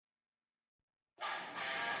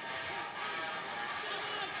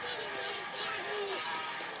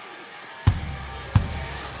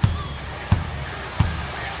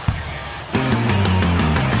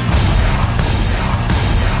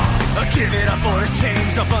for the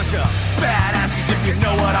team's a bunch of badasses, if you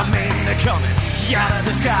know what I mean. They're coming out of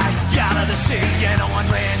the sky, out of the sea, and on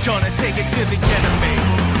land, gonna take it to the enemy.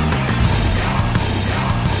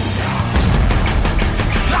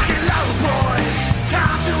 Lock and load, boys.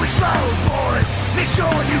 Time to explode, boys. Make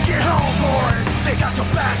sure you get home, boys. They got your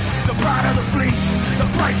back, the pride of the fleets, the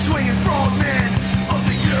bright swinging frogmen of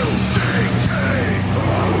the UDT.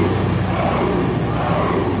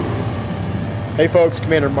 Hey folks,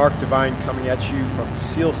 Commander Mark Devine coming at you from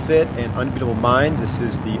Seal Fit and Unbeatable Mind. This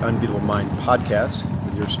is the Unbeatable Mind podcast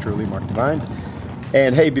with yours truly, Mark Devine.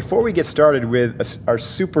 And hey, before we get started with our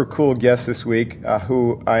super cool guest this week,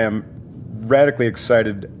 who I am radically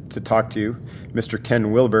excited to talk to, Mr.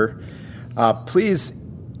 Ken Wilbur, please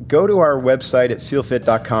go to our website at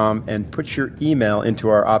sealfit.com and put your email into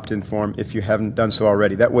our opt-in form if you haven't done so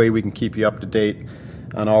already. That way we can keep you up to date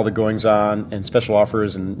on all the goings-on and special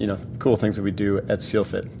offers and cool things that we do at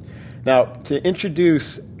SealFit. Now, to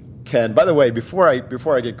introduce Ken, by the way, before I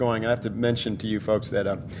get going, I have to mention to you folks that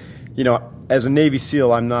as a Navy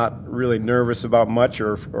SEAL, I'm not really nervous about much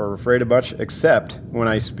or afraid of much, except when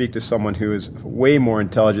I speak to someone who is way more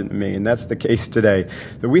intelligent than me, and that's the case today.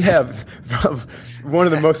 So we have one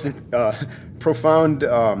of the most profound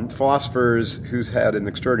philosophers who's had an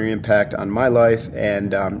extraordinary impact on my life,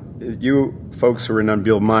 and you folks who are in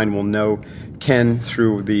Unbeatable Mind will know Ken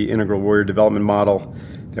through the Integral Warrior Development Model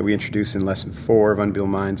that we introduced in Lesson 4 of Unbeatable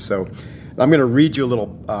Mind. So I'm going to read you a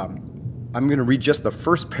little... I'm going to read just the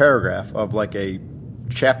first paragraph of like a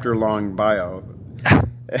chapter-long bio.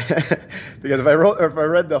 Because if I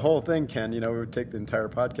read the whole thing, Ken, it would take the entire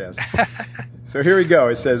podcast. So here we go.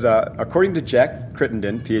 It says, according to Jack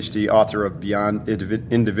Crittenden, PhD, author of Beyond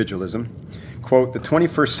Individualism, quote, the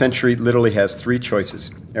 21st century literally has three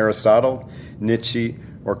choices: Aristotle, Nietzsche,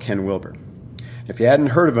 or Ken Wilbur. If you hadn't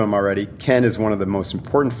heard of him already, Ken is one of the most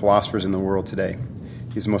important philosophers in the world today.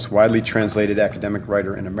 He's the most widely translated academic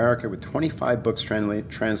writer in America, with 25 books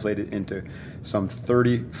translated into some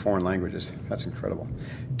 30 foreign languages. That's incredible.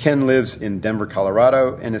 Ken lives in Denver,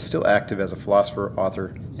 Colorado, and is still active as a philosopher, author,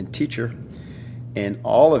 and teacher, and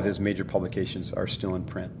all of his major publications are still in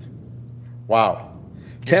print. Wow.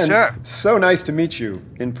 Ken, yes, sir. So nice to meet you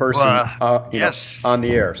in person, yes. On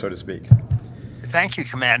the air, so to speak. Thank you,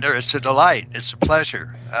 Commander. It's a delight. It's a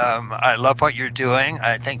pleasure. I love what you're doing.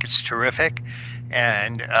 I think it's terrific.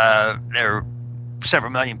 And there are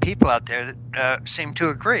several million people out there that seem to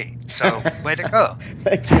agree. So, way to go.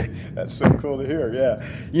 Thank you. That's so cool to hear, yeah.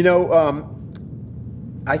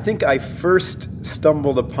 I think I first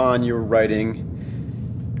stumbled upon your writing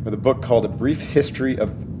with a book called A Brief History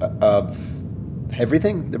of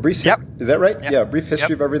Everything? Yep. Is that right? Yep. Yeah, A Brief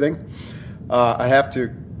History of Everything. I have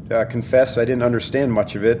to confess I didn't understand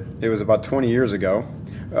much of it. It was about 20 years ago.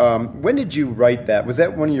 When did you write that? Was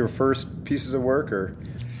that one of your first pieces of work, or?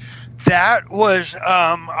 That was,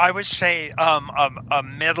 I would say, a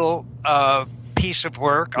middle piece of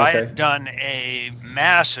work. Okay. I had done a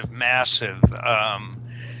massive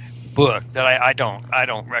book that I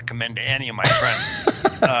don't recommend to any of my friends.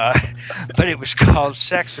 But it was called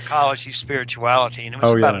Sex, Ecology, Spirituality, and it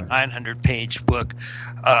was about a 900-page book.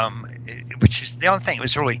 Which is the only thing it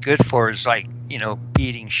was really good for is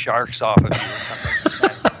beating sharks off of you or something.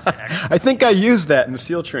 I think I used that in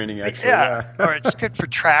SEAL training, actually. Yeah. Or it's good for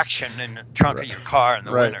traction in the trunk of your car in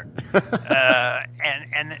the winter.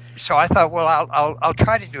 And so I thought, well, I'll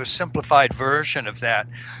try to do a simplified version of that.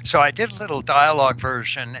 So I did a little dialogue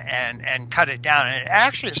version and cut it down. And it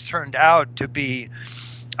actually has turned out to be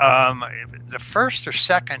the first or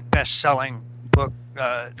second best-selling book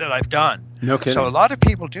that I've done. No kidding. So a lot of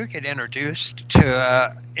people do get introduced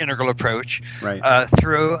to integral approach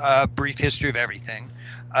through A Brief History of Everything.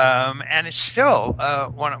 And it's still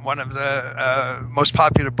one of the most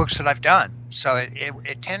popular books that I've done. So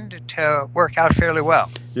it tended to work out fairly well.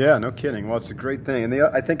 Yeah, no kidding. Well, it's a great thing. And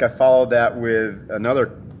I think I followed that with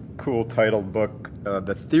another cool titled book,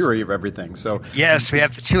 The Theory of Everything. So yes, we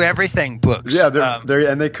have the two everything books. Yeah,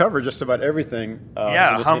 and they cover just about everything.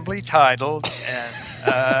 Humbly titled.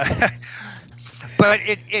 And, but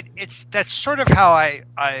it's that's sort of how I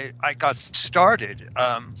got started.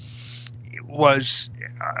 Was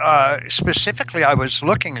specifically I was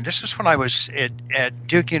looking, and this is when I was at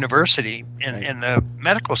Duke University in the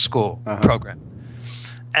medical school program,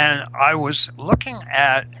 and I was looking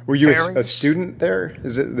at. Were you a student there?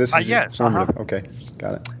 Is it this? Yes. Okay,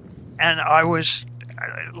 got it. And I was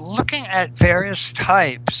looking at various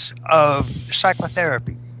types of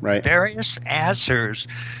psychotherapy, various answers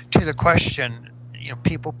to the question.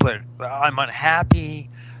 People put, "I'm unhappy.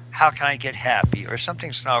 How can I get happy?" Or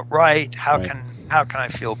something's not right. How can I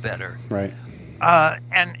feel better? Right.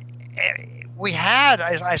 And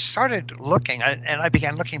I started looking, and I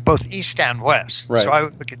began looking both east and west. Right. So I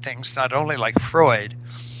would look at things not only like Freud,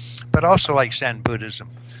 but also like Zen Buddhism.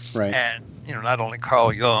 Right. And, not only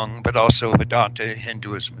Carl Jung, but also Vedanta,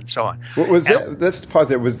 Hinduism, and so on. Let's pause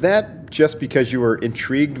there. Was that just because you were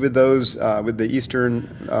intrigued with those, with the Eastern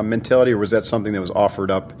mentality, or was that something that was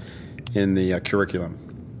offered up in the curriculum?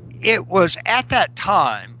 It was at that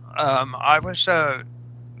time. I was a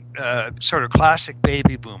sort of classic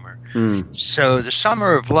baby boomer. So the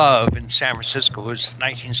Summer of Love in San Francisco was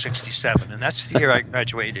 1967, and that's the year I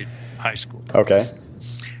graduated high school. Okay.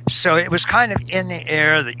 So it was kind of in the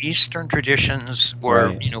air. The Eastern traditions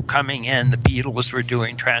were, coming in. The Beatles were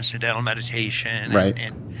doing transcendental meditation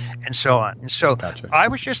and so on. And so Gotcha. I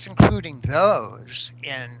was just including those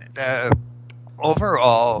in the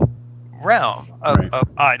overall realm of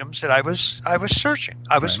items that I was searching.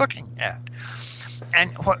 I was looking at.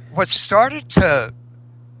 And what started to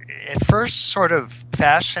at first sort of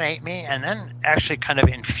fascinate me and then actually kind of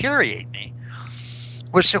infuriate me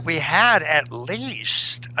was that we had at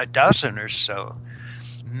least a dozen or so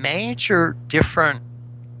major different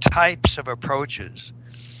types of approaches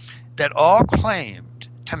that all claimed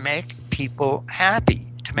to make people happy,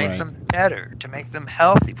 to make them better, to make them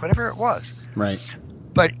healthy, whatever it was. Right.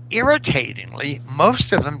 But irritatingly,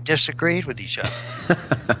 most of them disagreed with each other.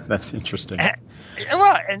 That's interesting.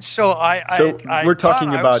 And so we're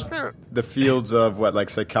talking about the fields of what, like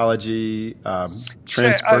psychology,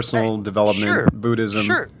 transpersonal development, sure, Buddhism.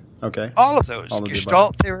 Sure. Okay. All of those.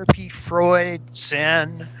 Gestalt therapy, Freud,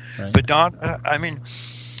 Zen, Vedanta. I mean,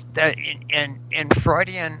 that in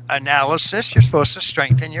Freudian analysis, you're supposed to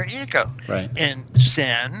strengthen your ego. Right. In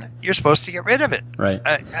Zen, you're supposed to get rid of it. Right.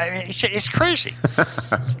 I mean, it's crazy.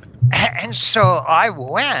 And so I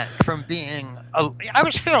went from being, I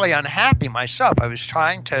was fairly unhappy myself. I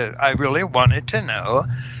really wanted to know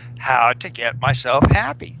how to get myself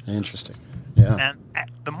happy. Interesting. Yeah. And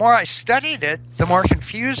the more I studied it, the more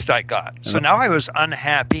confused I got. So now I was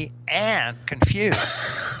unhappy and confused.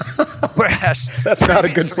 Whereas that's not a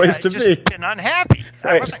good place to be. Been unhappy.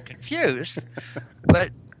 Right. I wasn't confused,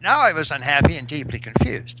 but now I was unhappy and deeply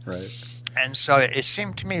confused. Right. And so it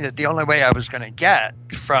seemed to me that the only way I was going to get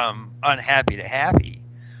from unhappy to happy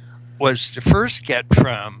was to first get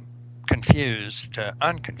from confused to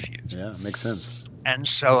unconfused. Yeah, makes sense. And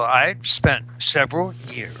so I spent several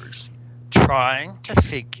years trying to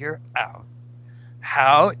figure out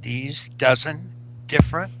how these dozen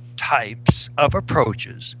different types of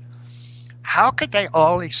approaches, how could they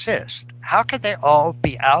all exist? How could they all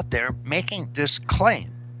be out there making this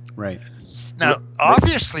claim? Right. Now,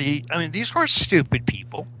 obviously, I mean, these were stupid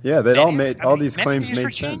people. Yeah, all these claims many of these made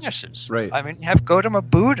were sense. Geniuses. Right. I mean, you have Gautama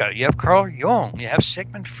Buddha, you have Carl Jung, you have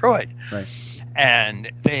Sigmund Freud. Right.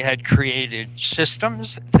 And they had created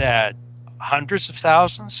systems that hundreds of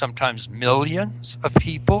thousands, sometimes millions of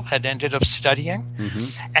people had ended up studying.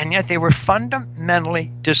 Mm-hmm. And yet they were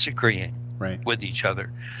fundamentally disagreeing with each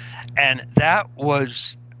other. And that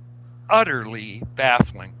was utterly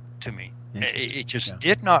baffling to me. It just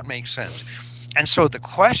did not make sense. And so the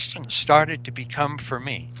question started to become for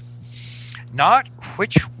me, not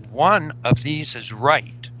which one of these is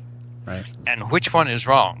right and which one is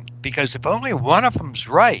wrong. Because if only one of them's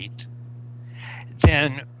right,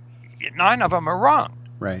 then 9 of them are wrong.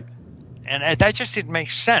 Right. And that just didn't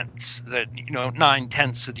make sense that,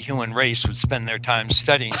 9/10 of the human race would spend their time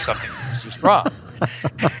studying something that was wrong.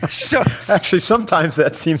 So actually, sometimes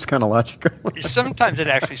that seems kind of logical. Sometimes it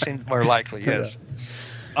actually seems more likely, yes.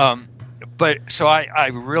 But so I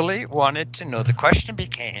really wanted to know. The question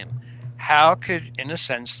became, how could, in a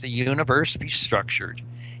sense, the universe be structured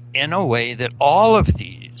in a way that all of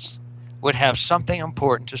these would have something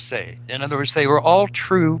important to say? In other words, they were all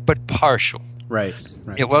true but partial. Right.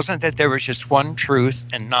 It wasn't that there was just one truth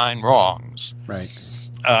and 9 wrongs. Right.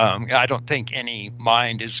 I don't think any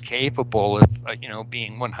mind is capable of,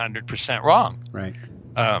 being 100% wrong. Right.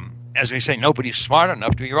 As we say, nobody's smart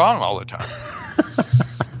enough to be wrong all the time.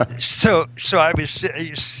 So I was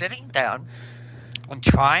sitting down and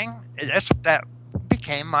trying. That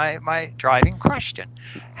became my driving question: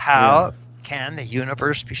 how can the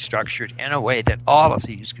universe be structured in a way that all of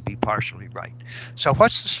these could be partially right? So,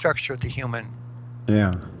 what's the structure of the human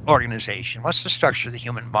organization? What's the structure of the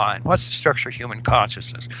human mind? What's the structure of human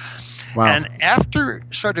consciousness? Wow. And after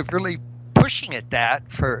sort of really pushing at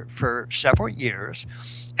that for several years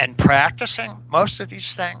and practicing most of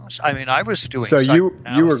these things, I mean, I was doing. So you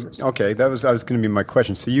were okay. That was going to be my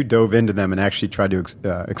question. So you dove into them and actually tried to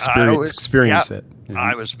experience it. You know?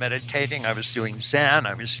 I was meditating. I was doing Zen.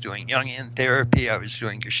 I was doing Jungian therapy. I was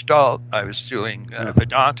doing Gestalt. I was doing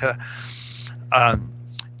Vedanta.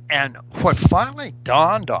 And what finally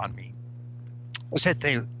dawned on me was that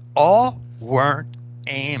they all weren't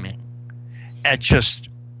aiming at just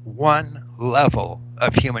one level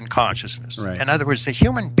of human consciousness. Right. In other words, the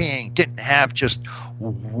human being didn't have just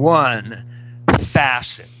one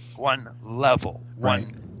facet, one level,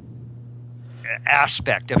 one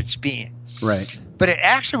aspect of its being. Right. But it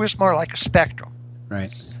actually was more like a spectrum.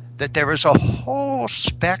 Right. That there was a whole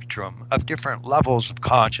spectrum of different levels of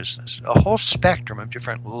consciousness, a whole spectrum of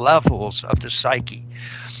different levels of the psyche.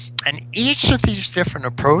 And each of these different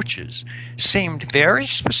approaches seemed very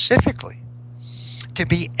specifically to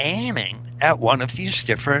be aiming at one of these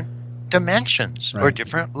different dimensions or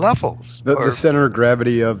different levels. The center of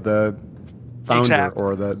gravity of the founder Exactly.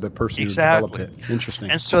 or the person Exactly. who developed it.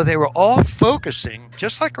 Interesting. And so they were all focusing,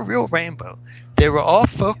 just like a real rainbow, they were all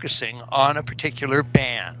focusing on a particular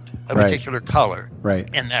band, a particular color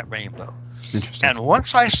in that rainbow. Interesting. And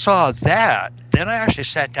once I saw that, then I actually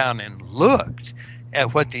sat down and looked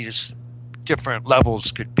at what these different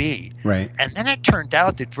levels could be. Right. And then it turned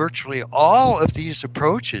out that virtually all of these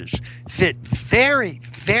approaches fit very,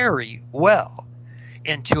 very well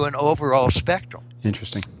into an overall spectrum.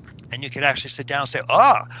 Interesting. And you could actually sit down and say,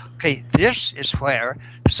 okay, this is where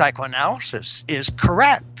psychoanalysis is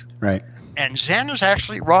correct. Right. And Zen is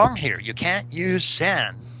actually wrong here. You can't use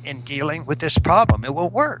Zen in dealing with this problem. It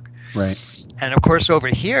won't work. Right. And of course, over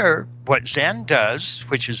here, what Zen does,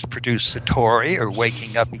 which is produce satori or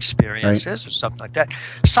waking up experiences or something like that,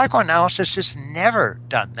 psychoanalysis has never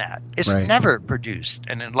done that. It's never produced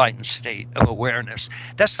an enlightened state of awareness.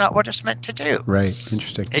 That's not what it's meant to do. Right.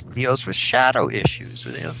 Interesting. It deals with shadow issues,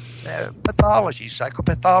 pathologies,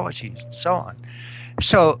 psychopathologies, and so on.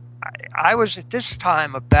 So I was at this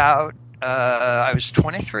time I was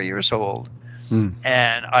 23 years old.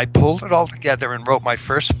 And I pulled it all together and wrote my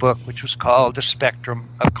first book, which was called The Spectrum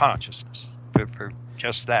of Consciousness, for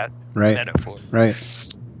just that metaphor. Right.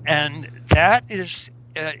 And that is,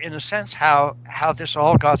 in a sense, how this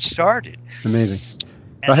all got started. Amazing.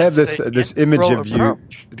 And I have this image integral of you,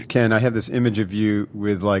 approach. Ken. I have this image of you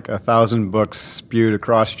with like 1,000 books spewed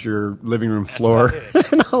across your living room floor,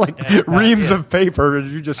 and like reams of paper,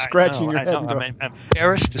 and you just scratching your head. I'm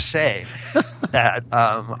embarrassed to say that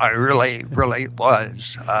I really, really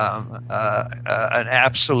was an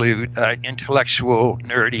absolute intellectual,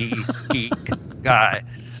 nerdy geek guy,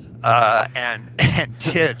 and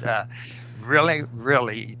did really,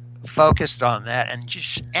 really focused on that, and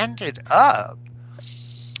just ended up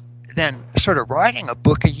then sort of writing a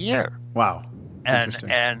book a year. Wow. And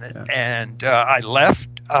I left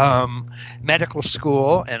medical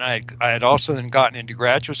school, and I had also then gotten into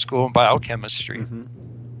graduate school in biochemistry. Mm-hmm.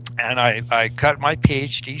 And I cut my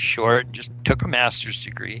PhD short, just took a master's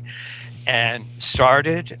degree, and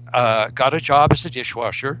got a job as a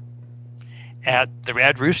dishwasher at the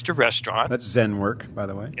Red Rooster restaurant. That's Zen work, by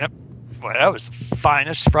the way. Yep. Well, that was the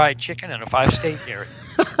finest fried chicken in a 5-state area.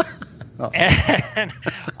 And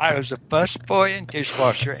I was a busboy and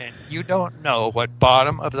dishwasher, and you don't know what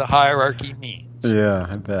bottom of the hierarchy means. Yeah,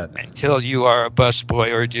 I bet. Until you are a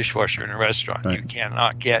busboy or a dishwasher in a restaurant. Right. You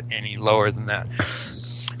cannot get any lower than that.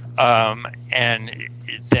 And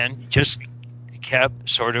then just kept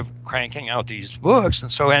sort of cranking out these books,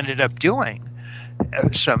 and so ended up doing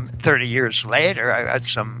some 30 years later, I got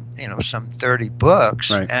some 30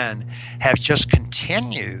 books, and have just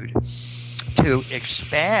continued to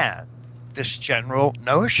expand this general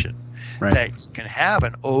notion that you can have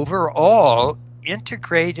an overall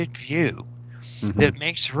integrated view that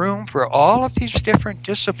makes room for all of these different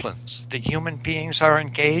disciplines that human beings are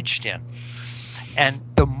engaged in. And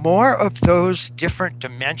the more of those different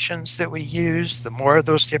dimensions that we use, the more of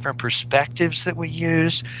those different perspectives that we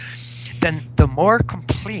use, then the more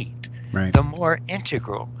complete, the more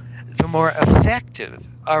integral, the more effective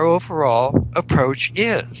our overall approach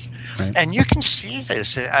is. And you can see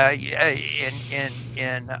this in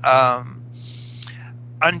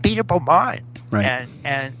Unbeatable Mind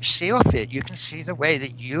and SEALFIT. You can see the way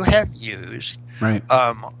that you have used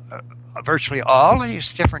virtually all of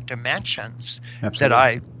these different dimensions that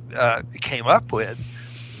I came up with,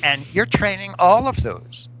 and you're training all of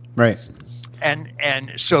those.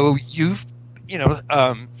 And so you've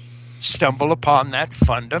stumble upon that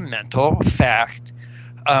fundamental fact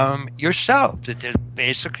yourself, that there's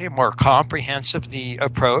basically a more comprehensive the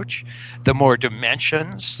approach, the more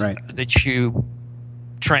dimensions that you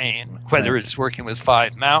train, whether it's working with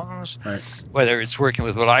 5 mountains, whether it's working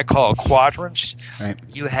with what I call quadrants.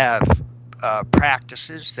 You have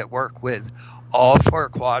practices that work with all 4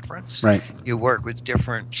 quadrants. You work with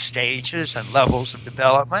different stages and levels of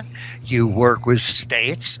development. You work with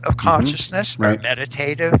states of consciousness or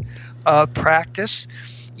meditative practice.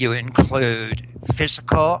 You include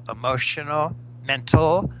physical, emotional,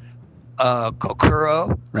 mental,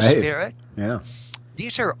 kokuro, Right. spirit. Yeah.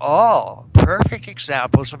 These are all perfect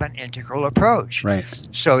examples of an integral approach. Right.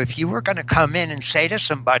 So if you were going to come in and say to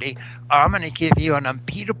somebody, I'm going to give you an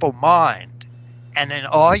unbeatable mind, and then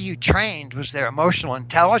all you trained was their emotional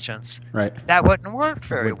intelligence, Right. that wouldn't work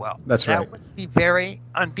very well. That's right. That would be very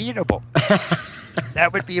unbeatable.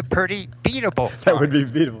 That would be a pretty beatable That would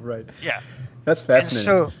mind. be beatable, right? Yeah. That's fascinating.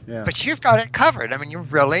 And so, yeah. but you've got it covered. I mean, you're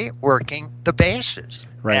really working the bases.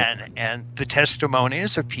 Right. And the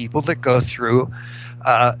testimonies of people that go through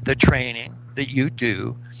the training that you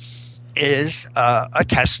do is a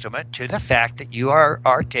testament to the fact that you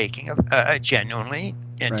are taking a genuinely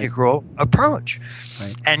integral approach.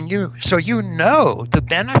 Right. And you know the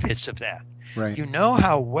benefits of that. Right. You know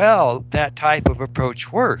how well that type of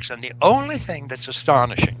approach works. And the only thing that's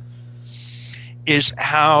astonishing is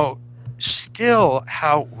how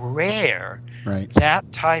rare Right.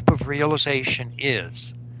 that type of realization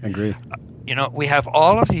is. Agree. We have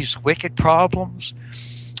all of these wicked problems,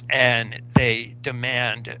 and they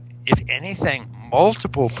demand, if anything,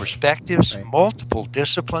 multiple perspectives, Right. multiple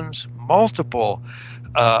disciplines, multiple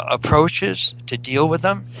approaches to deal with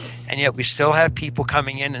them. And yet we still have people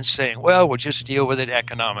coming in and saying, well, we'll just deal with it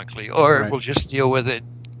economically, or Right. we'll just deal with it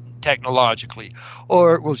technologically,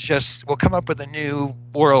 or we'll come up with a new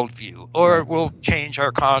worldview, or Right. we'll change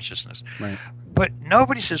our consciousness. Right. But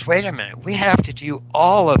nobody says, wait a minute, we have to do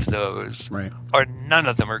all of those, Right. or none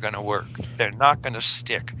of them are going to work. They're not going to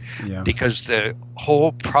stick, Yeah. because the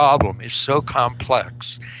whole problem is so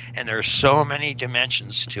complex and there are so many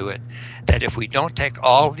dimensions to it that if we don't take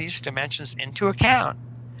all of these dimensions into account,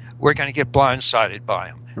 we're going to get blindsided by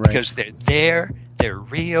them. Right. Because they're there, they're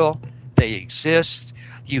real, they exist.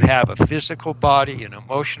 You have a physical body, an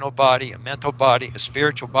emotional body, a mental body, a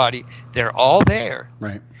spiritual body. They're all there.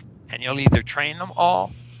 Right. And you'll either train them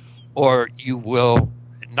all, or you will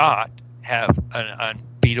not have an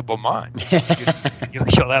unbeatable mind.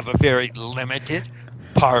 You'll have a very limited,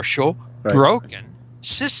 partial, Right. broken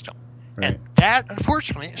system. Right. And that,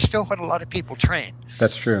 unfortunately, is still what a lot of people train.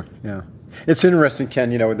 That's true. Yeah. It's interesting, Ken.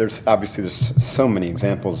 There's so many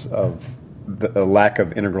examples of the lack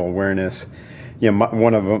of integral awareness.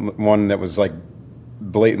 One that was like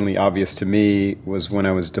blatantly obvious to me was when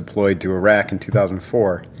I was deployed to Iraq in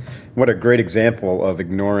 2004. What a great example of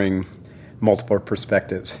ignoring multiple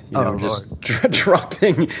perspectives. Just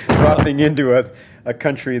dropping into a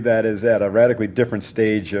country that is at a radically different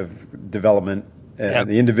stage of development. Yep.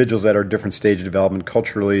 The individuals that are at different stage of development,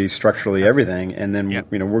 culturally, structurally, everything, and then Yep.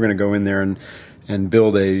 we're going to go in there and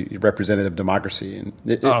build a representative democracy, and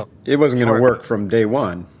it wasn't going to work from day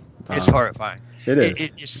one. It's horrifying. It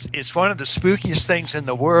is. It's one of the spookiest things in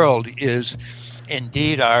the world is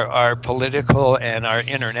indeed our political and our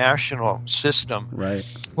international system. Right.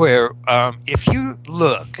 Where if you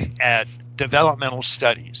look at developmental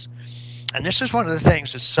studies, and this is one of the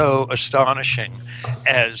things that's so astonishing,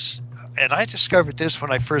 and I discovered this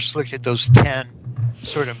when I first looked at those 10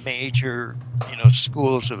 sort of major,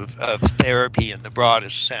 schools of therapy in the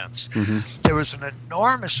broadest sense. Mm-hmm. There was an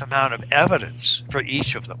enormous amount of evidence for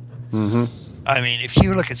each of them. Mm-hmm. I mean, if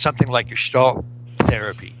you look at something like Gestalt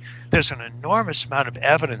therapy, there's an enormous amount of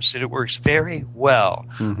evidence that it works very well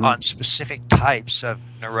Mm-hmm. on specific types of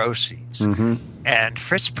neuroses. Mm-hmm. And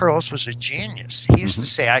Fritz Perls was a genius. He used to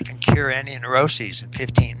say, I can cure any neuroses in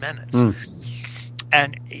 15 minutes. Mm.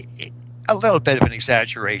 And a little bit of an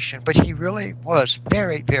exaggeration, but he really was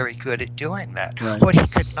very, very good at doing that. Right. What he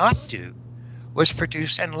could not do was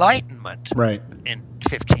produce enlightenment Right. in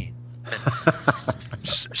 15 minutes.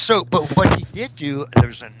 But what he did do, there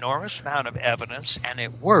was an enormous amount of evidence, and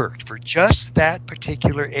it worked for just that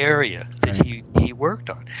particular area that Right. he worked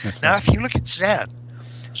on. That's Now, if you look at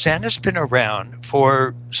Zen has been around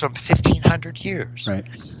for some 1,500 years. Right.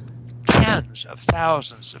 Tens of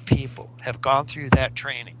thousands of people have gone through that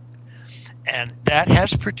training. And that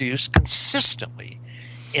has produced consistently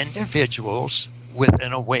individuals with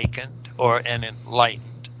an awakened or an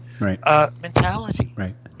enlightened Right. mentality.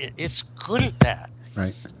 Right. It's good at that.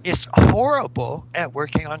 Right. It's horrible at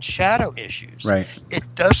working on shadow issues. Right.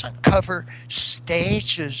 It doesn't cover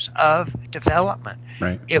stages of development.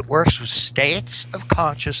 Right. It works with states of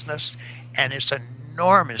consciousness, and it's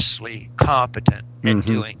enormously competent at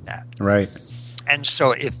Mm-hmm. doing that. Right. And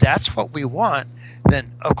so if that's what we want,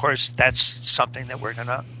 then, of course, that's something that we're going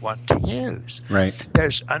to want to use. Right.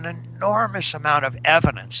 There's an enormous amount of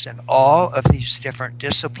evidence in all of these different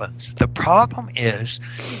disciplines. The problem is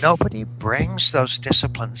nobody brings those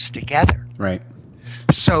disciplines together. Right.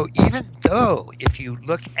 So even though if you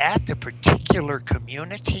look at the particular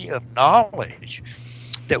community of knowledge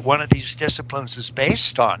that one of these disciplines is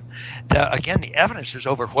based on, the evidence is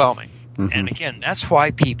overwhelming. And again, that's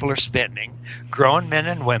why people are spending, grown men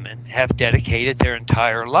and women have dedicated their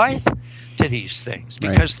entire life to these things,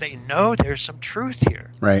 because they know there's some truth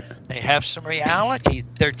here. Right. They have some reality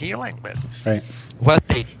they're dealing with. Right. What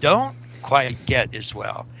they don't quite get as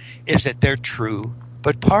well is that they're true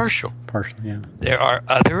but partial. Partial, yeah. There are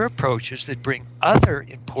other approaches that bring other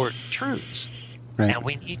important truths. Right. And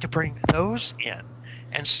we need to bring those in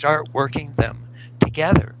and start working them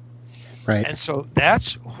together. Right. And so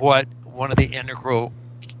that's what one of the integral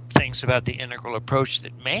things about the integral approach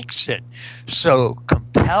that makes it so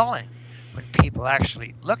compelling when people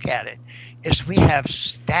actually look at it is we have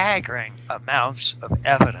staggering amounts of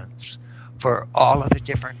evidence for all of the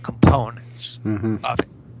different components of it.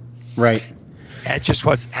 Right. And just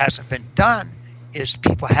what hasn't been done is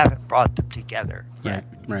people haven't brought them together yet.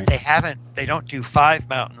 Right. They don't do 5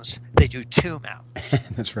 mountains, they do 2 mountains.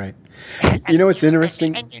 That's right. You know what's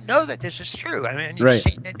interesting? And you know that this is true. I mean, you've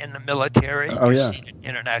seen it in the military, you've seen it in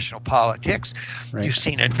international politics, you've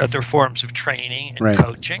seen it in other forms of training and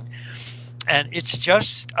coaching. And it's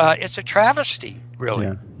just, it's a travesty,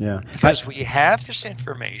 really. Yeah. Because we have this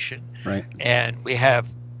information, and we have,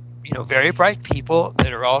 very bright people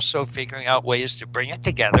that are also figuring out ways to bring it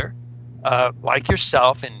together, like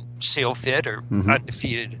yourself in SEAL Fit or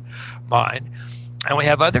Undefeated Mind. And we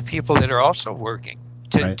have other people that are also working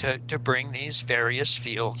to bring these various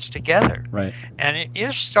fields together. Right. And it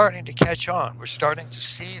is starting to catch on. We're starting to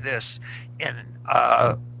see this in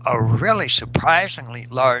a really surprisingly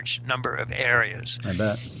large number of areas. I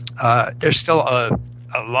bet. There's still a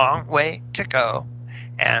long way to go,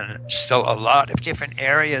 and still a lot of different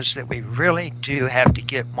areas that we really do have to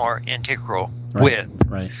get more integral with.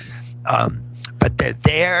 Right. But they're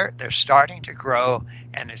there, they're starting to grow,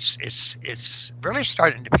 and it's really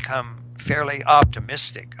starting to become fairly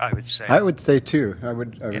optimistic, I would say. I would say too. I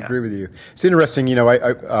would agree with you. It's interesting.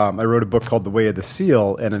 I wrote a book called The Way of the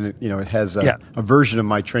SEAL, and it has a version of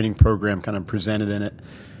my training program kind of presented in it.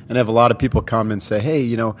 And I have a lot of people come and say,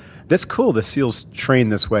 "Hey, that's cool. The SEALs train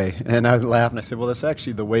this way." And I laugh and I say, "Well, that's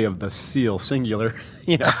actually the way of the SEAL, singular."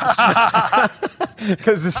 Because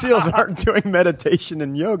the SEALs aren't doing meditation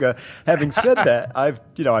and yoga. Having said that, I've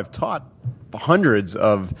taught hundreds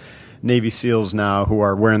of Navy SEALs now who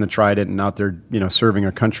are wearing the trident and out there, serving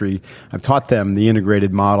our country. I've taught them the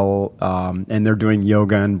integrated model, and they're doing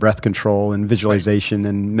yoga and breath control and visualization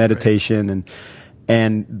and meditation,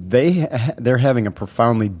 and they're having a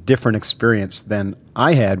profoundly different experience than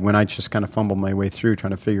I had when I just kind of fumbled my way through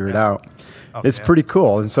trying to figure it out. It's pretty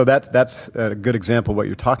cool, and so that's a good example of what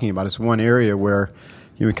you're talking about. It's one area where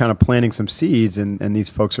you're kind of planting some seeds, and these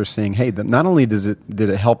folks are saying, "Hey, not only did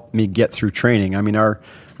it help me get through training. I mean, our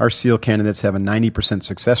SEAL candidates have a 90%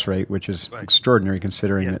 success rate, which is extraordinary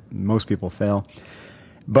considering that most people fail.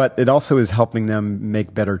 But it also is helping them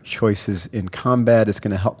make better choices in combat. It's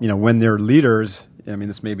going to help, when they're leaders. I mean,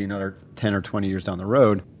 this may be another 10 or 20 years down the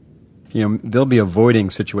road. They'll be avoiding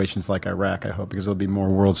situations like Iraq, I hope, because they'll be more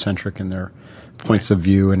world-centric in their points of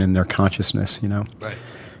view and in their consciousness,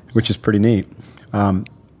 which is pretty neat.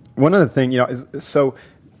 One other thing, is so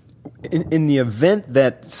in the event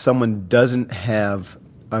that someone doesn't have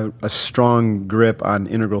a strong grip on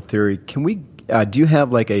integral theory, can we? Do you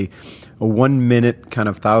have like a 1 minute kind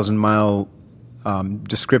of 1,000-mile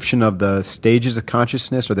description of the stages of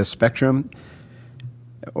consciousness or the spectrum,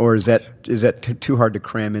 or is that too hard to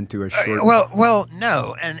cram into a short? Well,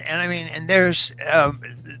 no, and I mean, and there's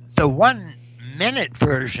the 1 minute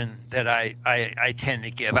version that I tend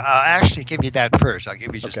to give. I'll actually give you that first. I'll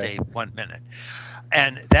give you just a 1 minute,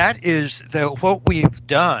 and that is what we've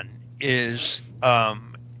done is.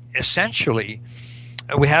 Essentially,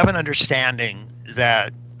 we have an understanding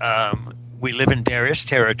that we live in various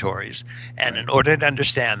territories, and in order to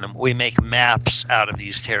understand them, we make maps out of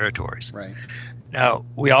these territories. Right. Now,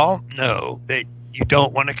 we all know that you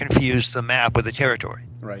don't want to confuse the map with the territory.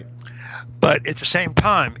 Right. But at the same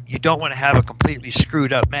time, you don't want to have a completely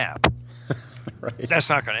screwed up map. Right. That's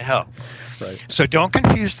not going to help. Right. So don't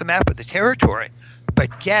confuse the map with the territory,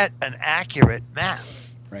 but get an accurate map.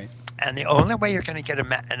 Right. And the only way you're going to get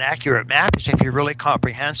an accurate map is if you're really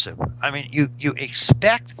comprehensive. I mean, you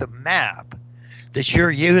expect the map that you're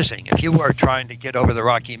using, if you are trying to get over the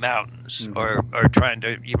Rocky Mountains or trying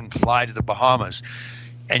to even fly to the Bahamas,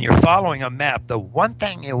 and you're following a map, the one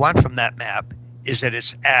thing you want from that map is that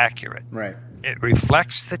it's accurate. Right. It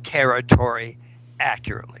reflects the territory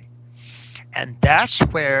accurately. And that's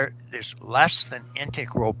where this less than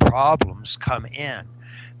integral problems come in.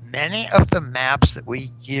 Many of the maps that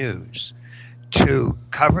we use to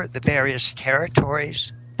cover the various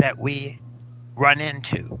territories that we run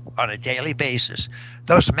into on a daily basis,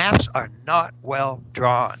 those maps are not well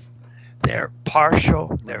drawn. They're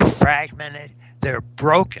partial, they're fragmented, they're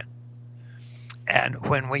broken. And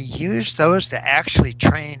when we use those to actually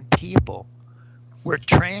train people, we're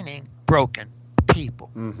training broken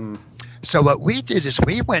people. Mm-hmm. So what we did is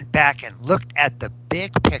we went back and looked at the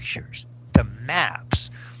big pictures, the maps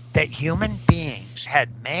that human beings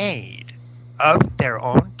had made of their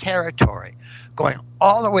own territory, going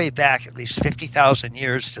all the way back at least 50,000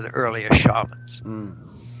 years to the earliest shamans. Mm.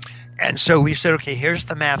 And so we said, okay, here's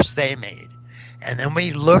the maps they made. And then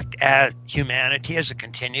we looked at humanity as it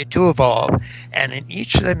continued to evolve, and in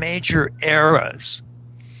each of the major eras.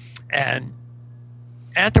 And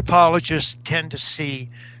anthropologists tend to see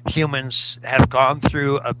humans have gone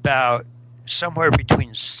through about somewhere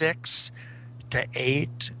between 6 to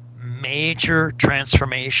 8 major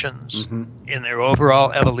transformations in their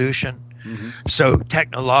overall evolution. Mm-hmm. So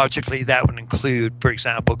technologically, that would include, for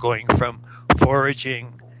example, going from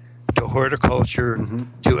foraging to horticulture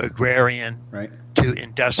to agrarian to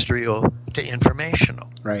industrial to informational.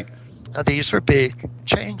 Right. Now, these were big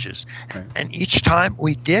changes. Right. And each time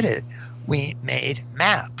we did it, we made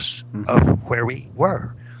maps of where we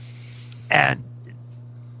were. And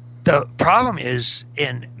the problem is,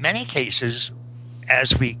 in many cases,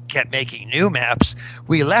 as we kept making new maps,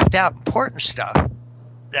 we left out important stuff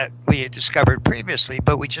that we had discovered previously,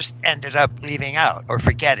 but we just ended up leaving out or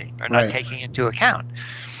forgetting or not taking into account.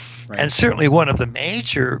 Right. And certainly one of the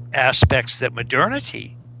major aspects that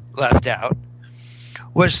modernity left out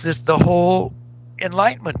was the whole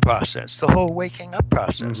enlightenment process, the whole waking up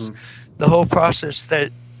process, the whole process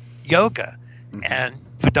that yoga and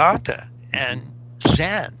Vedanta and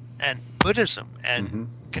Zen and Buddhism and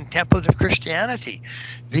contemplative Christianity,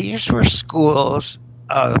 these were schools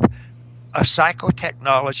of a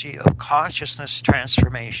psychotechnology of consciousness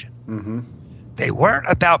transformation. They weren't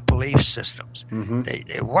about belief systems.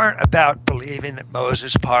 They weren't about believing that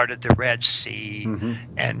Moses parted the Red Sea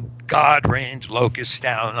and God rained locusts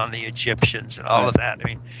down on the Egyptians and all of that. I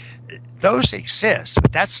mean, those exist,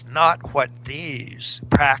 but that's not what these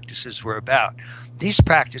practices were about. These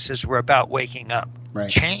practices were about waking up,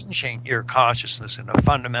 changing your consciousness in a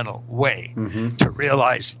fundamental way to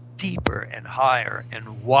realize deeper and higher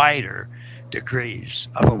and wider degrees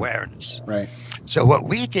of awareness. Right. So what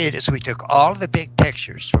we did is we took all of the big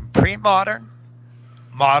pictures from pre-modern,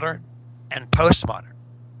 modern, and postmodern.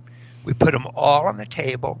 We put them all on the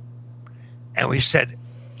table, and we said,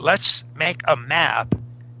 let's make a map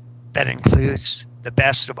that includes the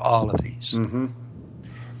best of all of these.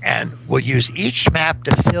 And we'll use each map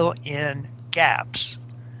to fill in gaps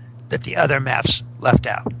that the other maps left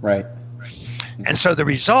out. Right. And so the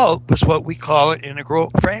result was what we call an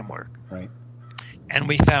integral framework. Right. And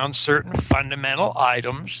we found certain fundamental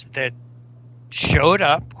items that showed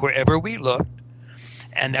up wherever we looked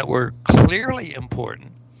and that were clearly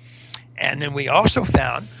important. And then we also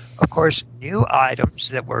found, of course, new items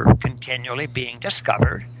that were continually being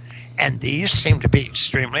discovered. And these seemed to be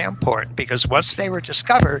extremely important because once they were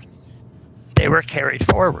discovered, they were carried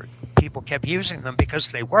forward. People kept using them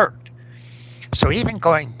because they worked. So even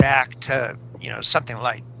going back to, something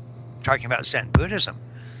like talking about Zen Buddhism,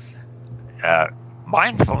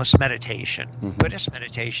 mindfulness meditation, Buddhist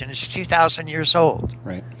meditation is 2,000 years old.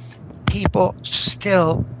 Right. People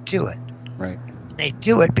still do it. Right. They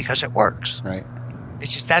do it because it works. Right.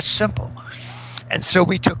 It's just that simple. And so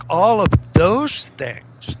we took all of those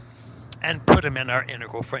things and put them in our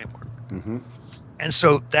integral framework. And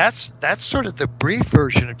so that's sort of the brief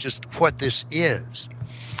version of just what this is.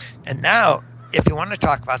 And now, if you want to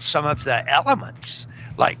talk about some of the elements,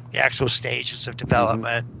 like the actual stages of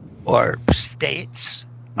development or states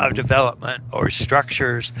of development or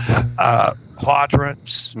structures,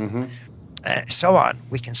 quadrants, so on,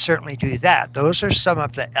 we can certainly do that. Those are some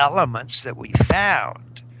of the elements that we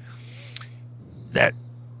found that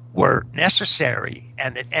were necessary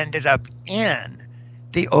and that ended up in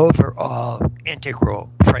the overall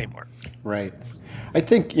integral framework. Right. I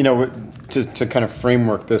think, to kind of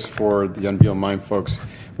framework this for the Unbeatable Mind folks,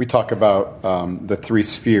 we talk about the 3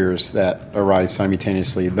 spheres that arise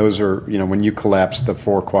simultaneously. Those are, when you collapse the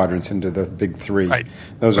 4 quadrants into the big 3,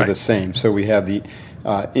 those are the same. So we have the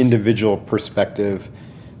individual perspective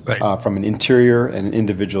from an interior and an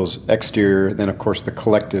individual's exterior, then, of course, the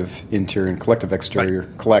collective interior and collective exterior,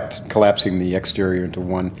 collapsing the exterior into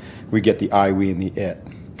one. We get the I, we, and the it.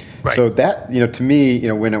 Right. So that, to me,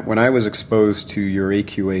 when I was exposed to your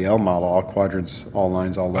AQAL model, all quadrants, all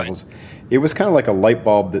lines, all levels, it was kind of like a light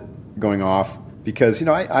bulb going off because,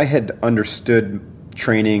 I had understood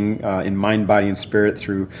training in mind, body, and spirit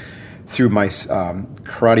through through my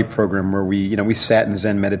karate program where we sat in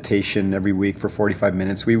Zen meditation every week for 45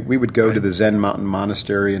 minutes. We would go to the Zen Mountain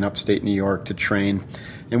Monastery in upstate New York to train,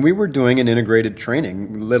 and we were doing an integrated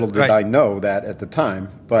training. Little did I know that at the time,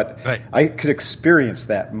 but I could experience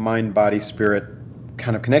that mind, body, spirit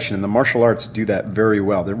kind of connection, and the martial arts do that very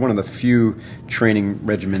well. They're one of the few training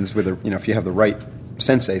regimens with if you have the right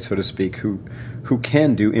sensei, so to speak, who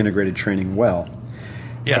can do integrated training well.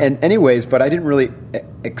 Yeah. And anyways, but I didn't really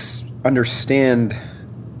understand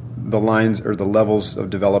the lines or the levels of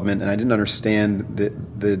development, and I didn't understand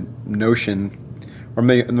the notion, or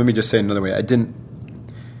let me just say it another way.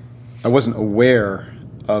 I wasn't aware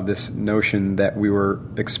of this notion that we were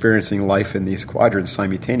experiencing life in these quadrants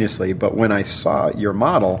simultaneously. But when I saw your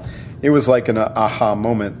model, it was like an aha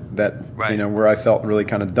moment that where I felt really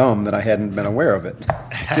kind of dumb that I hadn't been aware of it.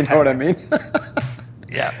 You know what I mean?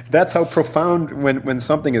 Yeah. That's how profound when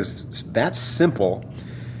something is that simple,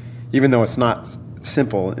 even though it's not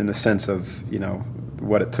simple in the sense of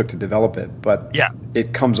what it took to develop it, but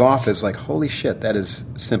it comes off as like, holy shit, that is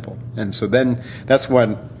simple. And so then that's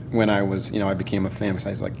when I was, I became a fan, because I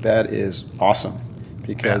was like, that is awesome,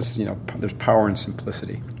 because, there's power in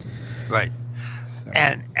simplicity. Right. So.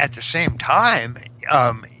 And at the same time,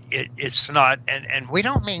 it's not, and we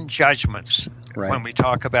don't mean judgments when we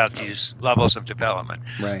talk about these levels of development.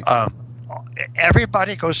 Right.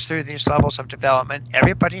 Everybody goes through these levels of development.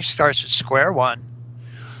 Everybody starts at square one,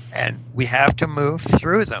 and we have to move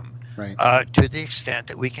through them. To the extent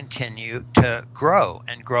that we continue to grow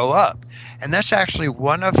and grow up. And that's actually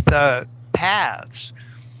one of the paths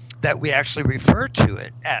that we actually refer to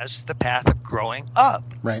it as the path of growing up.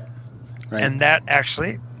 Right. And that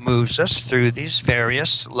actually moves us through these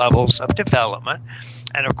various levels of development.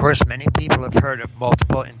 And of course, many people have heard of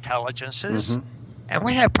multiple intelligences. Mm-hmm. And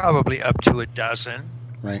we have probably up to a dozen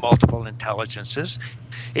multiple intelligences.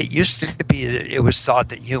 It used to be that it was thought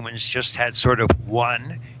that humans just had sort of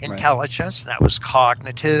one intelligence, and that was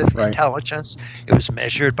cognitive intelligence. It was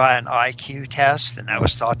measured by an IQ test, and that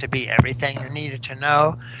was thought to be everything you needed to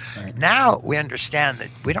know. Now we understand that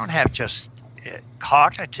we don't have just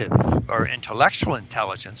cognitive or intellectual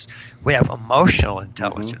intelligence. We have emotional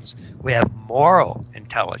intelligence. Mm-hmm. We have moral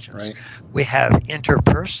intelligence. We have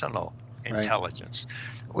interpersonal intelligence.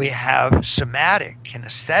 We have somatic,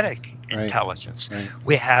 kinesthetic intelligence.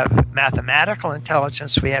 We have mathematical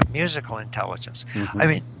intelligence. We have musical intelligence. Mm-hmm. I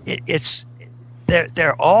mean,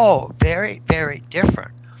 they're all very, very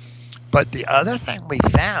different. But the other thing we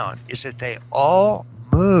found is that they all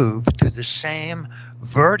move to the same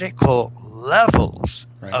vertical levels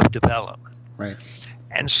of development.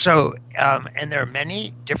 And so, and there are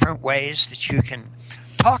many different ways that you can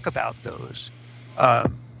talk about those.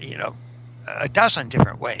 A dozen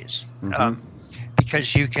different ways,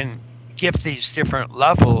 because you can give these different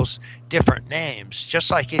levels different names. Just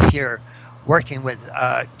like if you're working with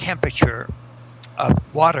temperature of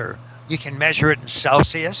water, you can measure it in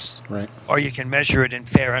Celsius, or you can measure it in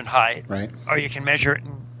Fahrenheit, or you can measure it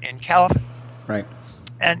in Kelvin.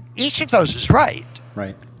 And each of those is right.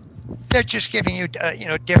 They're just giving you,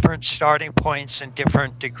 different starting points and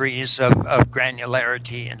different degrees of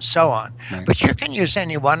granularity and so on. But you can use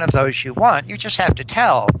any one of those you want. You just have to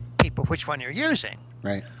tell people which one you're using.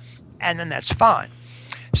 And then that's fine.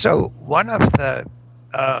 So one of the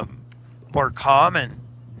more common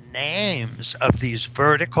names of these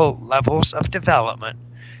vertical levels of development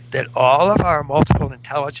that all of our multiple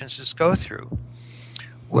intelligences go through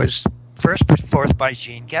was first put forth by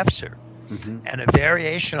Jean Gebser. And a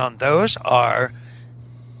variation on those are,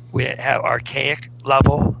 we have archaic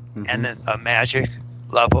level, and then a magic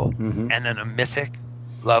level, and then a mythic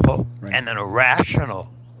level, and then a rational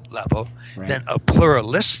level, then a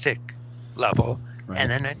pluralistic level,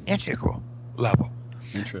 and then an integral level.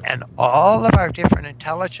 And all of our different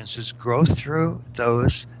intelligences grow through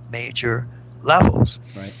those major levels.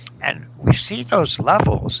 And we see those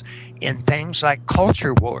levels in things like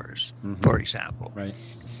culture wars, for example.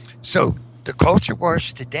 So the culture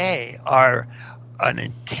wars today are an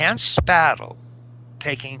intense battle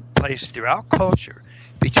taking place throughout culture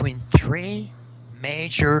between three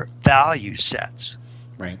major value sets.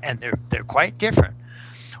 And they're quite different.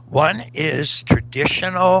 One is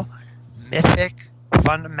traditional, mythic,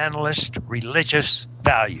 fundamentalist, religious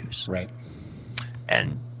values.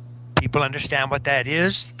 And people understand what that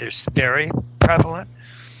is. They're very prevalent.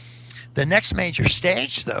 The next major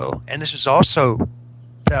stage, though, and this is also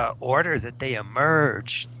the order that they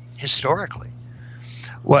emerged historically,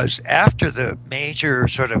 was after the major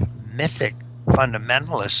sort of mythic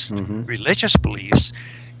fundamentalist religious beliefs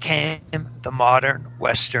came the modern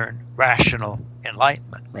Western rational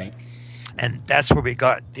enlightenment. And that's where we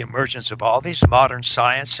got the emergence of all these modern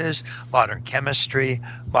sciences, modern chemistry,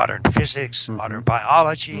 modern physics, modern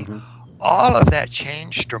biology. All of that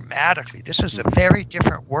changed dramatically. This is a very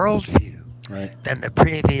different worldview than the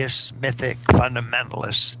previous mythic,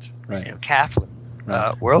 fundamentalist, Catholic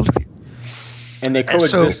worldview. And they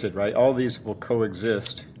coexisted, right? All these will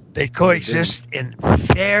coexist. They coexist in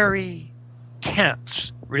very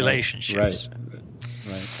tense relationships.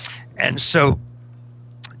 Right. And so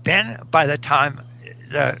then by the time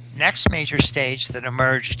the next major stage that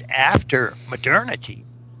emerged after modernity,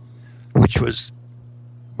 which was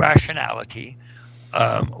rationality,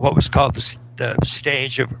 what was called the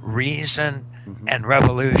stage of reason and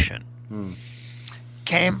revolution,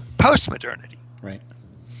 came postmodernity. Right.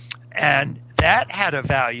 And that had a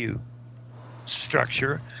value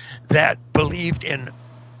structure that believed in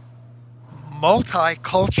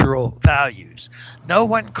multicultural values. No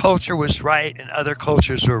one culture was right and other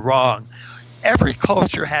cultures were wrong. Every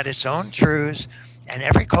culture had its own truths, and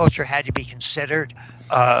every culture had to be considered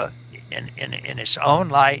in its own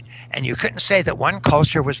light. And you couldn't say that one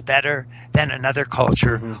culture was better than another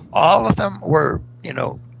culture. All of them were,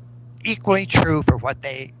 equally true for what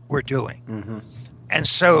they were doing. And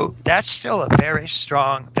so that's still a very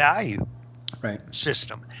strong value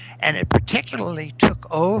system. And it particularly took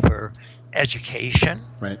over education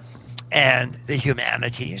and the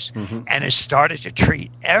humanities, and it started to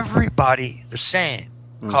treat everybody the same,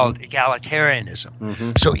 called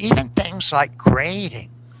egalitarianism. So even things like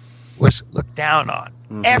grading was looked down on.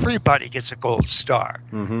 Everybody gets a gold star.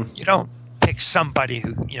 You don't pick somebody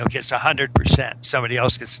who gets 100%, somebody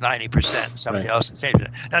else gets 90%, somebody else gets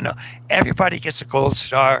 80%. No, everybody gets a gold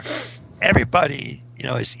star. Everybody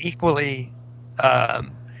is equally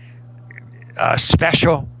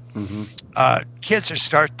special. Kids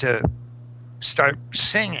start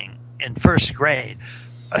singing in first grade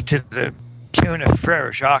to the tune of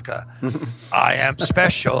Frere Jacques. I am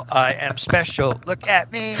special, I am special. Look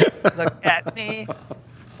at me, look at me.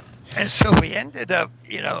 And so we ended up,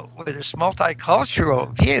 with this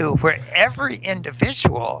multicultural view where every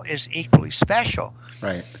individual is equally special.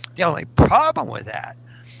 Right. The only problem with that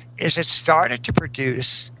is it started to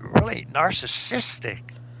produce really narcissistic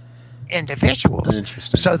individuals.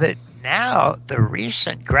 Interesting. So that now the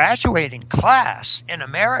recent graduating class in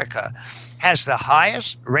America has the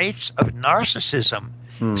highest rates of narcissism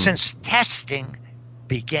since testing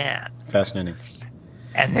began. Fascinating.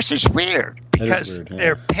 And this is weird because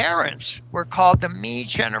their parents were called the me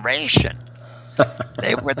generation.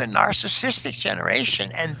 They were the narcissistic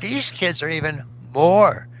generation, and these kids are even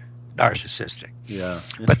more narcissistic. Yeah.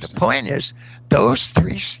 But the point is, those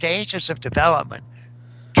three stages of development,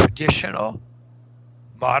 traditional,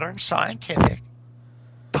 modern scientific,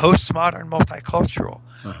 postmodern multicultural,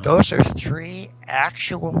 those are three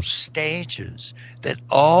actual stages that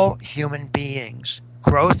all human beings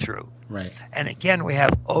grow through. Right. And again, we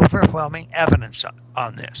have overwhelming evidence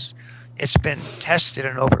on this. It's been tested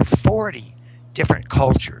in over 40 different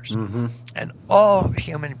cultures, and all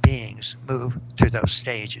human beings move through those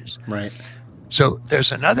stages. Right. So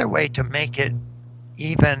there's another way to make it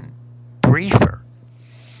even briefer,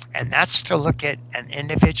 and that's to look at an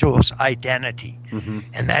individual's identity.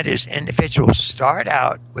 And that is, individuals start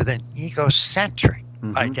out with an egocentric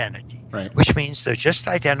identity, which means they're just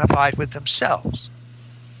identified with themselves.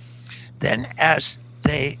 Then as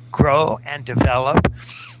they grow and develop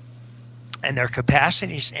and their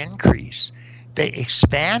capacities increase, they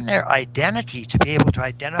expand their identity to be able to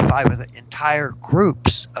identify with entire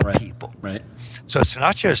groups of people. Right. So it's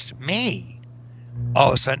not just me. All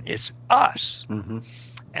of a sudden, it's us.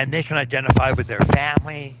 And they can identify with their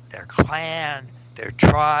family, their clan, their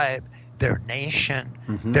tribe, their nation,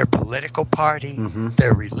 their political party,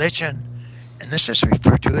 their religion. And this is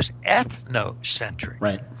referred to as ethnocentric.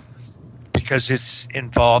 Right. Because it's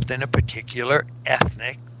involved in a particular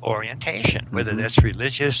ethnic orientation, whether that's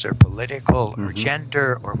religious or political or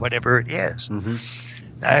gender or whatever it is.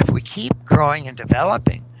 Now, if we keep growing and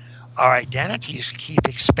developing, our identities keep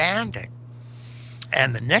expanding.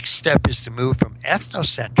 And the next step is to move from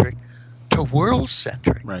ethnocentric to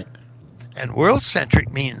worldcentric. Right. And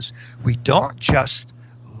worldcentric means we don't just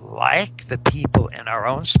like the people in our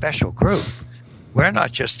own special group. We're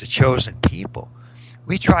not just the chosen people.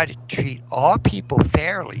 We try to treat all people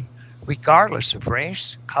fairly, regardless of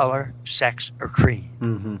race, color, sex, or creed.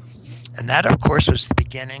 And that, of course, was the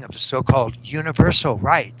beginning of the so-called universal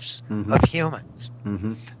rights of humans.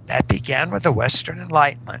 That began with the Western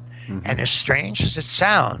Enlightenment. And as strange as it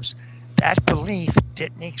sounds, that belief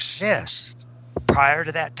didn't exist prior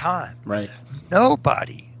to that time. Right.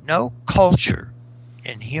 Nobody, no culture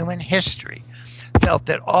in human history felt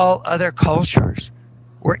that all other cultures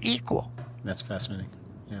were equal. That's fascinating.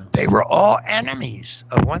 Yeah. They were all enemies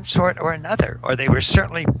of one sort or another, or they were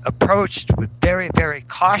certainly approached with very, very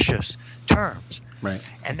cautious terms. Right.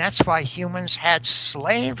 And that's why humans had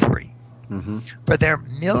slavery for their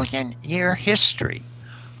million-year history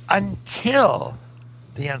until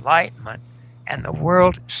the Enlightenment and the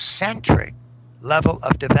world-centric level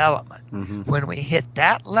of development. When we hit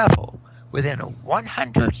that level within a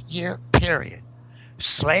 100-year period,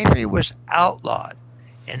 slavery was outlawed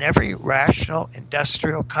in every rational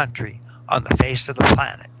industrial country on the face of the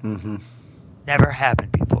planet. Never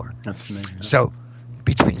happened before. That's amazing. So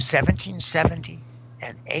between 1770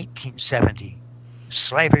 and 1870,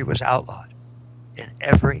 slavery was outlawed in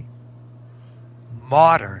every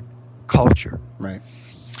modern culture. Right.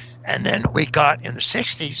 And then we got, in the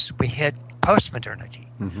 60s, we hit post-modernity.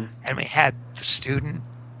 And we had the student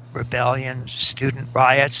rebellions, student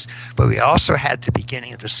riots, but we also had the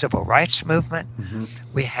beginning of the civil rights movement.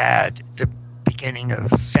 We had the beginning of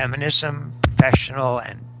feminism, professional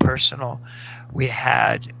and personal. We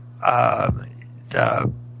had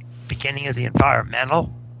the beginning of the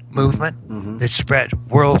environmental movement that spread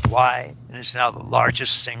worldwide and is now the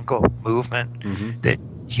largest single movement that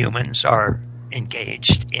humans are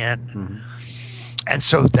engaged in. And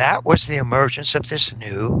so that was the emergence of this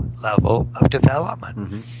new level of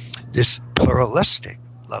development, this pluralistic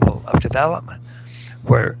level of development,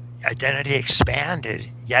 where identity expanded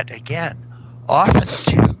yet again, often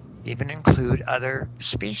to even include other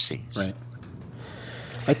species. Right.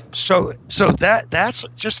 So that's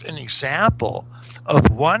just an example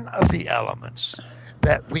of one of the elements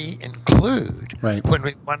that we include when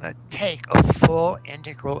we want to take a full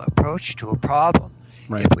integral approach to a problem.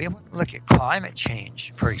 If we want to look at climate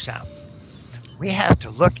change, for example, we have to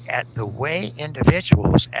look at the way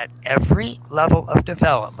individuals at every level of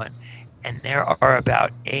development, and there are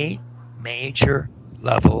about 8 major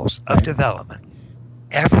levels of development.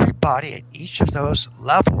 Everybody at each of those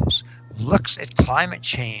levels looks at climate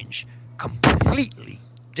change completely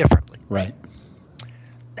differently. Right.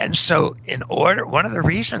 And so one of the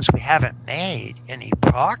reasons we haven't made any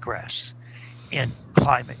progress in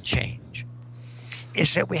climate change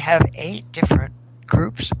is that we have 8 different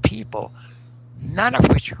groups of people, none of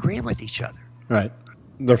which agree with each other. Right.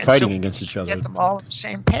 They're fighting against each other. Get them all on the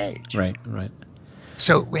same page. Right.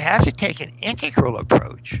 So we have to take an integral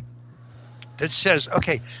approach that says,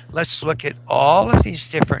 okay, let's look at all of these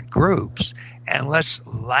different groups and let's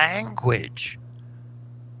language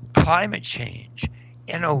climate change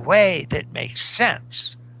in a way that makes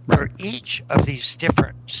sense for each of these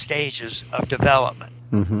different stages of development.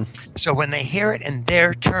 So when they hear it in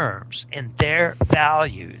their terms, in their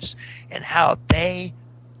values, and how they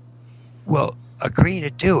will agree to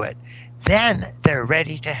do it, then they're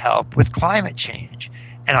ready to help with climate change.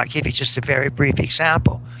 And I'll give you just a very brief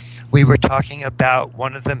example. We were talking about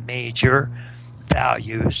one of the major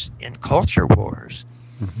values in culture wars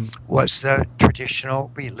was the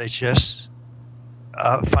traditional religious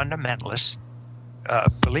fundamentalist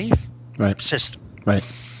belief system. Right.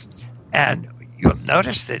 And you'll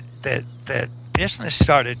notice that business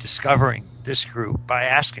started discovering this group by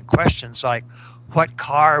asking questions like, what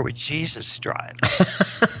car would Jesus drive?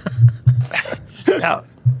 Now,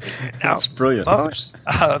 that's brilliant. Most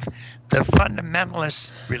of the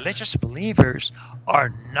fundamentalist religious believers are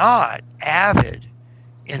not avid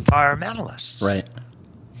environmentalists. Right.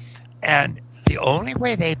 And the only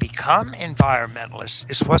way they become environmentalists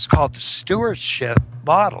is what's called the stewardship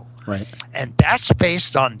model. Right. And that's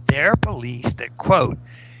based on their belief that, quote,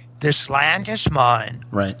 this land is mine.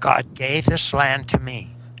 Right. God gave this land to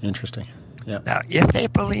me. Interesting. Yeah. Now, if they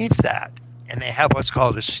believe that and they have what's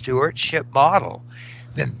called a stewardship model,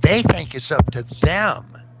 then they think it's up to them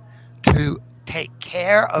to take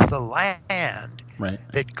care of the land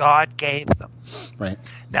that God gave them. Right.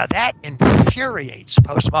 Now, that infuriates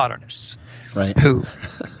postmodernists. Right. Who,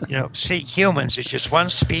 see humans as just one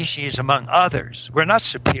species among others. We're not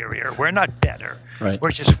superior. We're not better. Right.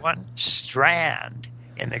 We're just one strand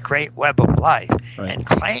in the great web of life. Right. And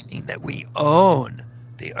claiming that we own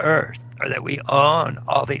the earth or that we own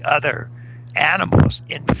all the other animals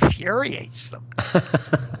infuriates them.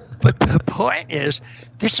 But the point is,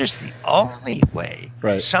 this is the only way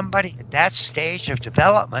somebody at that stage of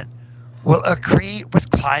development will agree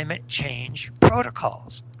with climate change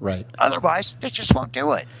protocols. Right. Otherwise, they just won't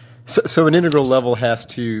do it. So an integral level has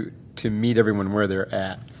to meet everyone where they're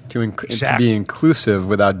at, to be inclusive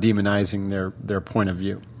without demonizing their point of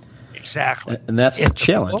view. Exactly. And that's the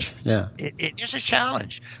challenge. It is a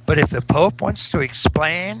challenge. But if the Pope wants to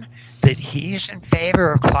explain that he's in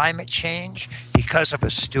favor of climate change because of a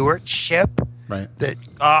stewardship Right. that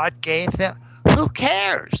God gave them. Who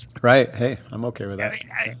cares? Right. Hey, I'm okay with that.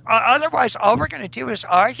 Otherwise, all we're going to do is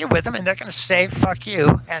argue with them, and they're going to say, fuck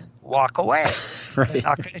you, and walk away. Right. They're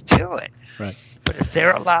not going to do it. Right. But if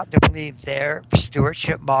they're allowed to believe their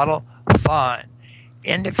stewardship model, fine.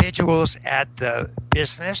 Individuals at the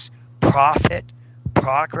business, profit,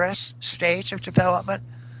 progress stage of development,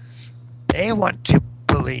 they want to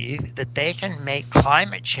believe that they can make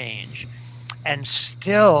climate change and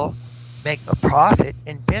still make a profit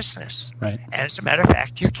in business. Right. And as a matter of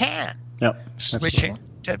fact, you can. Yep. Switching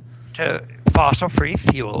to fossil-free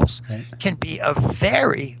fuels Right. can be a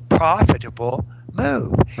very profitable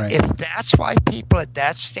move. Right. If that's why people at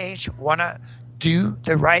that stage want to do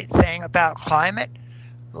the right thing about climate,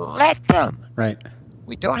 let them. Right.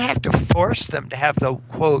 We don't have to force them to have the,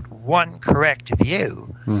 quote, one correct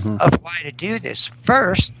view of why to do this.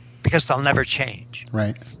 First, because they'll never change.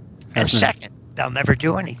 Right. And second, they'll never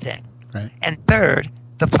do anything. Right. And third,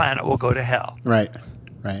 the planet will go to hell. Right.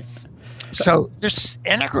 Right. So this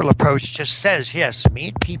integral approach just says, yes,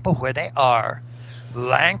 meet people where they are,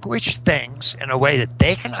 language things in a way that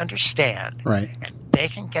they can understand Right. and they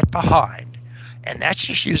can get behind. And that's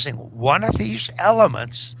just using one of these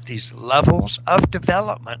elements, these levels of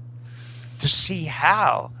development, to see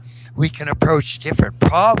how we can approach different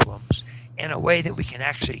problems in a way that we can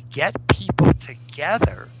actually get people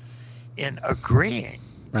together in agreeing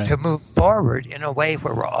Right. to move forward in a way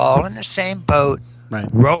where we're all in the same boat, Right.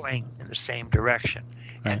 rowing in the same direction.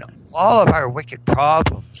 Right. And all of our wicked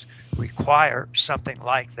problems require something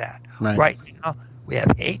like that. Right. Now, we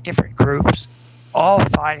have 8 different groups, all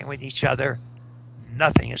fighting with each other.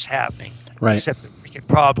 Nothing is happening, Right. except the wicked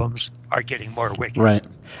problems are getting more wicked. Right.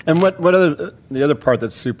 And the other part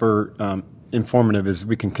that's super informative is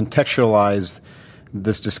we can contextualize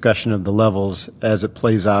this discussion of the levels as it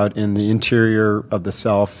plays out in the interior of the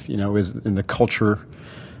self, is in the culture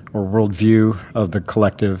or worldview of the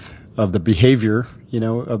collective, of the behavior,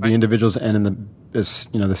 of the individuals, and in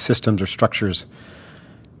the systems or structures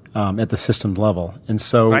at the system level. And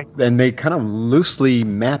so, and they kind of loosely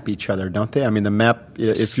map each other, don't they? I mean, the map,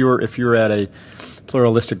 if you're at a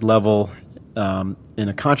pluralistic level in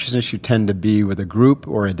a consciousness, you tend to be with a group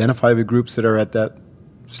or identify with groups that are at that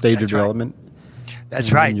stage of development.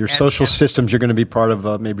 That's right. In your social systems, you're going to be part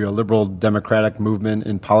of maybe a liberal democratic movement.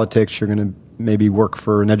 In politics, you're going to maybe work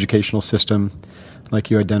for an educational system, like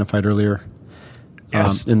you identified earlier,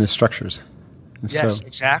 in the structures. And yes,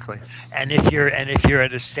 exactly. And if you're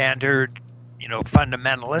at a standard,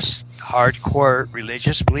 fundamentalist, hardcore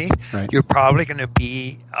religious belief, you're probably going to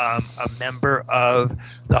be a member of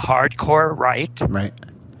the hardcore right. Right.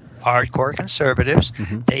 Hardcore conservatives.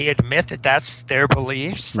 They admit that that's their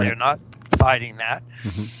beliefs. They're not fighting that.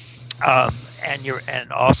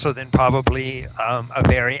 And also then probably a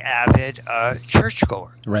very avid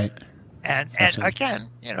churchgoer. Right. And again,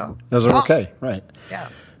 those are okay. Right. Yeah.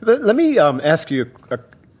 Let me ask you,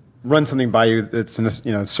 run something by you. It's an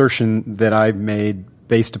assertion that I've made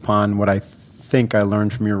based upon what I think I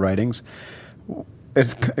learned from your writings.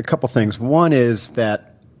 It's a couple things. One is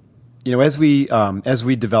that, as we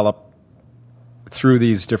develop through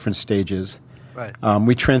these different stages,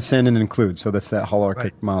 we transcend and include. So that's that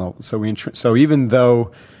holacratic model. So so even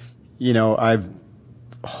though, I've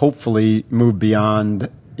hopefully moved beyond,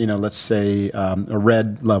 let's say a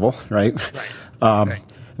red level, right?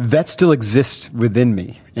 That still exists within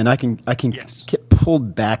me, and I can get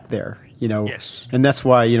pulled back there, and that's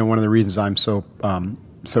why one of the reasons I'm so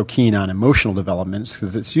keen on emotional development is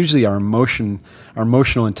because it's usually our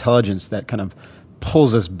emotional intelligence that kind of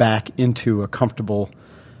pulls us back into a comfortable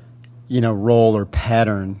role or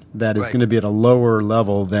pattern that is going to be at a lower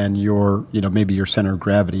level than your maybe your center of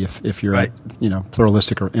gravity if you're at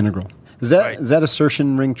pluralistic or integral. Does that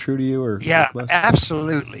assertion ring true to you? Or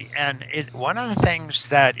absolutely. And one of the things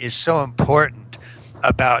that is so important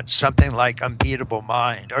about something like Unbeatable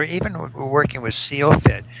Mind, or even working with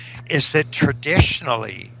SEALFIT, is that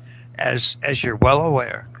traditionally, as you're well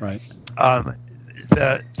aware,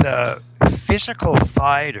 the physical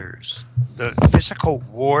fighters, the physical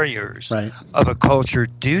warriors of a culture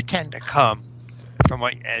do tend to come from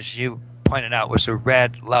what, as you pointed out, was a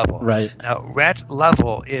red level. Right. Now, red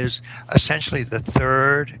level is essentially the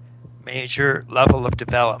third major level of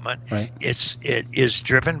development. Right. It is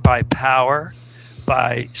driven by power,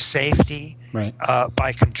 by safety,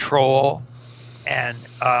 by control, and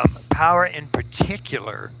power in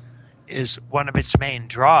particular is one of its main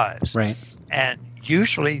drives. Right. And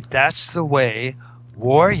usually that's the way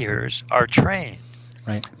warriors are trained.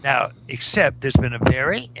 Right. Now, except there's been a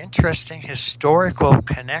very interesting historical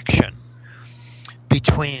connection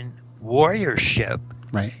between warriorship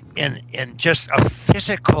Right. in just a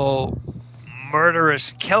physical,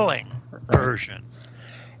 murderous killing version,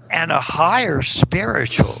 and a higher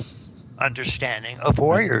spiritual understanding of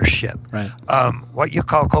warriorship, what you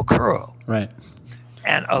call kokuro. Right.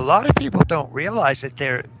 And a lot of people don't realize that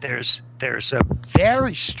there's a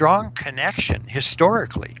very strong connection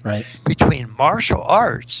historically between martial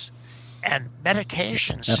arts and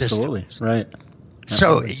meditation Absolutely. systems. Right.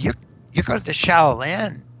 So Absolutely. you go to the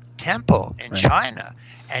Shaolin temple in China,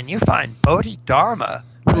 and you find Bodhidharma,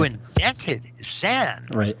 who invented Zen,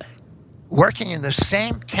 working in the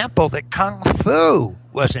same temple that Kung Fu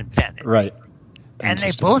was invented. Right. And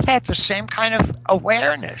they both had the same kind of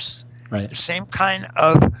awareness, the same kind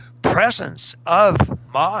of presence of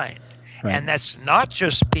mind. And that's not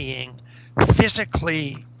just being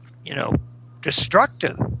physically,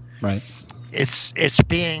 destructive. Right. It's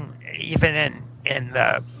being, even in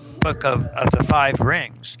the book of the Five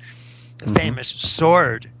Rings, the famous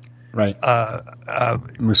sword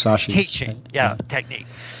Musashi teaching technique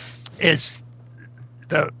is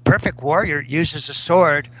the perfect warrior uses a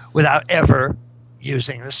sword without ever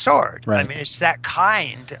using the sword. I mean, it's that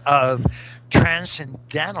kind of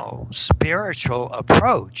transcendental spiritual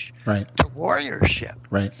approach to warriorship.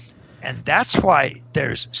 And that's why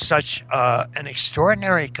there's such an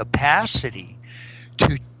extraordinary capacity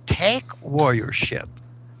to take warriorship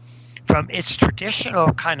from its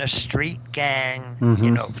traditional kind of street gang,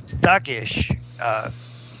 thuggish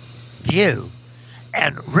view,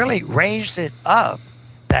 and really raise it up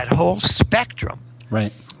that whole spectrum,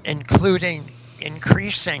 including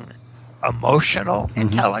increasing emotional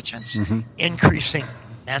intelligence, increasing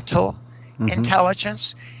mental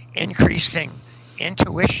intelligence, increasing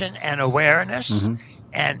intuition and awareness,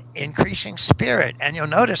 and increasing spirit. And you'll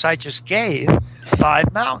notice I just gave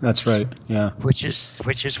 5 mountains. That's right. Yeah. Which is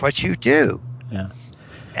what you do. Yeah.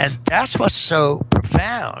 And that's what's so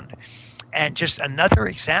profound. And just another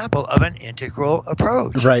example of an integral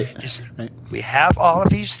approach. We have all of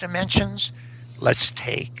these dimensions. Let's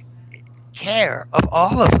take care of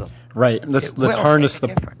all of them. Right. Let's harness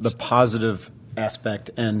the positive aspect,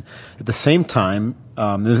 and at the same time,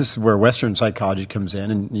 this is where Western psychology comes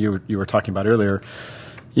in. And you were talking about earlier.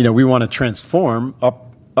 We want to transform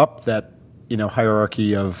up that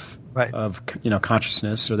hierarchy of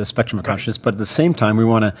consciousness, or the spectrum of consciousness. But at the same time, we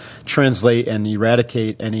want to translate and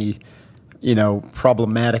eradicate any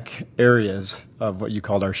problematic areas of what you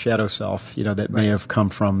called our shadow self. That may have come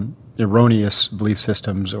from erroneous belief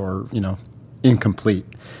systems or incomplete.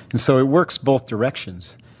 And so it works both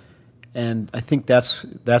directions. And I think that's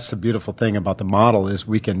the beautiful thing about the model is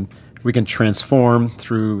we can transform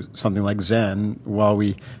through something like Zen while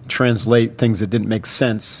we translate things that didn't make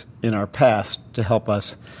sense in our past to help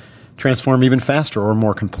us transform even faster or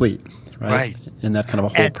more complete, right? In that kind of a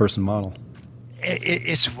whole person model.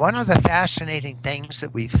 It's one of the fascinating things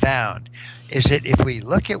that we found is that if we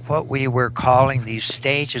look at what we were calling these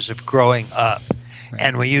stages of growing up,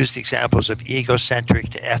 and we used examples of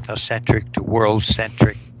egocentric to ethnocentric to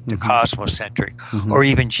worldcentric to cosmocentric, or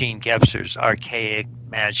even Gene Gebser's archaic,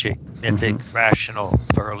 magic, mythic, rational,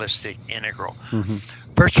 pluralistic, integral.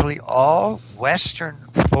 Virtually all Western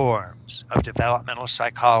forms of developmental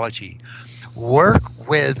psychology work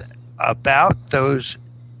with about those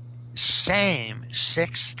same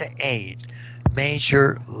 6 to 8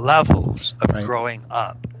 major levels of growing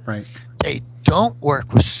up. They don't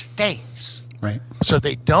work with states. So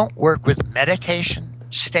they don't work with meditation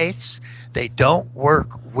states. They don't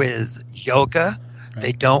work with yoga.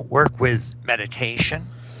 They don't work with meditation.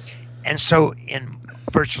 And so in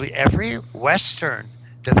virtually every Western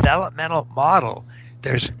developmental model,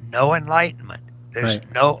 there's no enlightenment. There's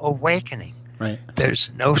no awakening.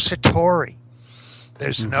 There's no satori.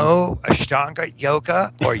 There's no Ashtanga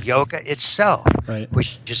yoga or yoga itself,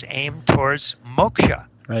 which is aimed towards moksha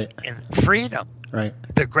and freedom,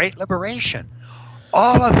 the great liberation.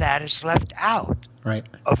 All of that is left out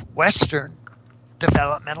of Western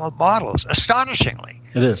developmental models, astonishingly.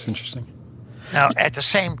 It is interesting. Now, at the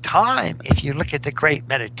same time, if you look at the great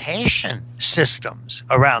meditation systems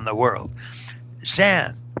around the world,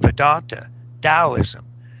 Zen, Vedanta, Taoism,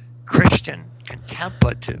 Christian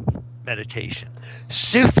contemplative meditation,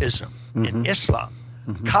 Sufism in Islam,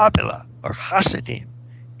 Kabbalah or Hasidim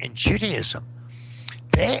in Judaism,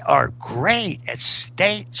 they are great at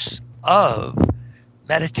states of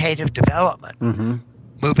meditative development,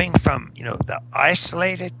 moving from the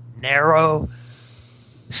isolated, narrow,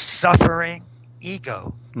 suffering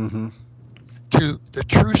ego to the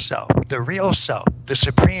true self, the real self, the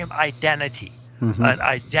supreme identity, an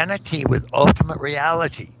identity with ultimate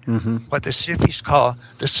reality, what the Sufis call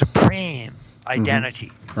the supreme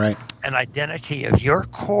identity. Right. An identity of your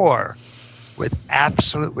core with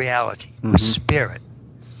absolute reality, with spirit,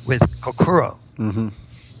 with kokuro.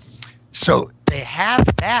 So they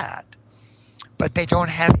have that, but they don't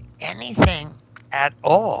have anything at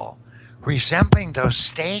all resembling those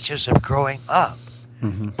stages of growing up.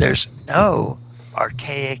 There's no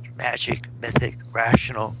archaic, magic, mythic,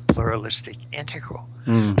 rational, pluralistic, integral.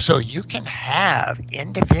 So you can have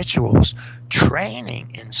individuals training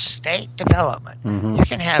in state development. You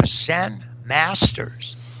can have Zen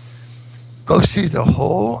masters go through the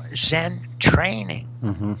whole Zen training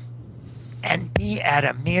and be at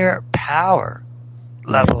a mere power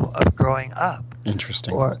level of growing up.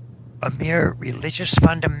 Interesting. Or a mere religious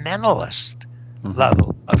fundamentalist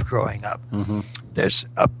level of growing up. There's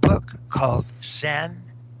a book called Zen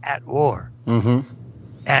at War.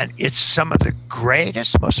 And it's some of the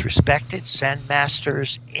greatest, most respected Zen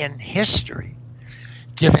masters in history,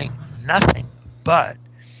 giving nothing but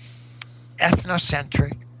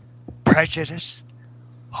ethnocentric, prejudiced,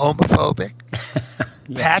 homophobic,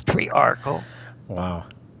 patriarchal,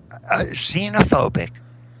 xenophobic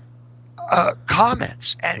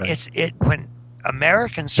comments. And when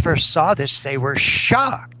Americans first saw this, they were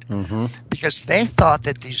shocked because they thought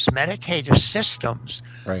that these meditative systems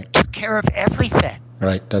took care of everything.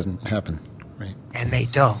 Right, doesn't happen. Right. And they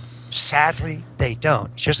don't. Sadly, they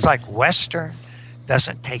don't. Just like Western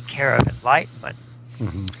doesn't take care of enlightenment,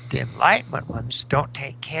 the enlightenment ones don't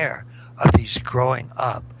take care of these growing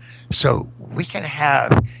up. So we can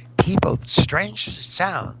have people, strange as it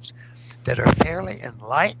sounds, that are fairly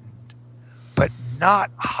enlightened, but not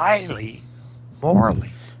highly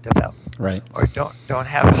morally developed, or don't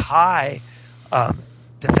have high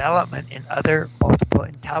development in other multiple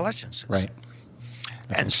intelligences.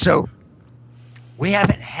 And so we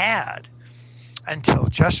haven't had, until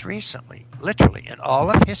just recently, literally in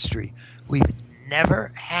all of history, we've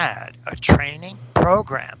never had a training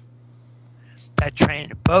program that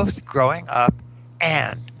trained both growing up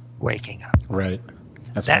and waking up.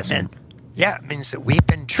 That's that meant, it means that we've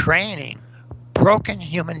been training broken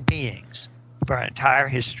human beings for our entire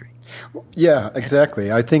history. Yeah,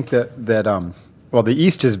 exactly. I think that well, the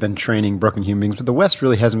East has been training broken human beings, but the West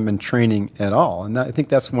really hasn't been training at all. And I think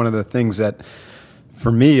that's one of the things that,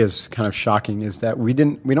 for me, is kind of shocking, is that we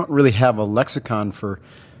don't really have a lexicon for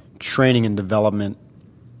training and development,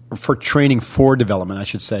 for training for development, I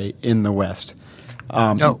should say, in the West.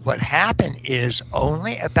 No, what happened is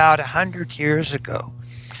only about 100 years ago,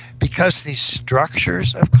 because these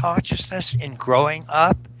structures of consciousness in growing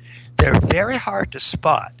up, they're very hard to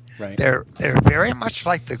spot. They're very much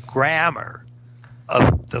like the grammar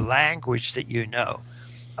of the language that you know.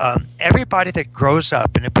 Everybody that grows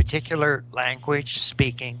up in a particular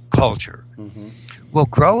language-speaking culture will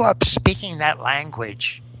grow up speaking that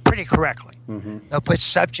language pretty correctly. They'll put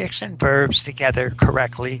subjects and verbs together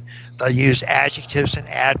correctly. They'll use adjectives and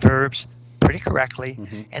adverbs pretty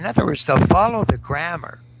correctly. In other words, they'll follow the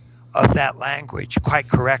grammar of that language quite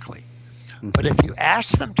correctly. But if you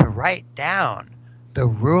ask them to write down the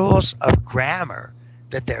rules of grammar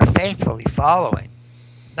that they're faithfully following,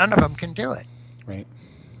 none of them can do it.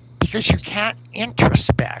 Because you can't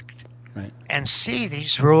introspect and see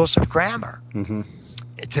these rules of grammar.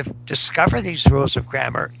 To discover these rules of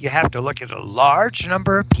grammar, you have to look at a large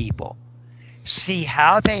number of people, see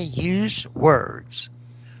how they use words,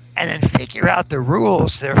 and then figure out the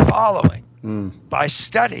rules they're following by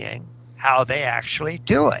studying how they actually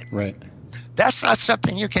do it. That's not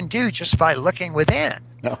something you can do just by looking within.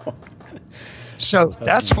 So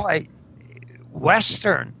that's why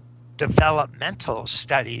Western developmental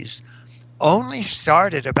studies only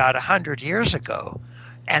started about 100 years ago,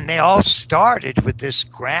 and they all started with this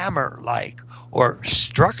grammar-like or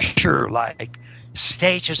structure-like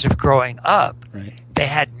stages of growing up. They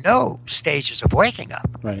had no stages of waking up.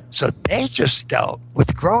 So they just dealt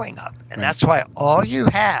with growing up. And that's why all you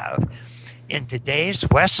have in today's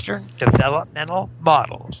Western developmental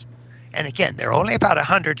models, and again, they're only about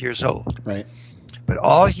 100 years old, but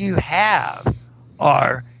all you have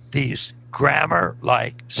are these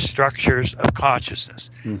grammar-like structures of consciousness.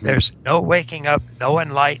 There's no waking up, no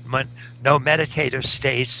enlightenment, no meditative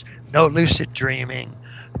states, no lucid dreaming,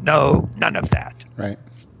 none of that.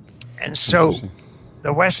 And so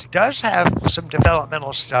the West does have some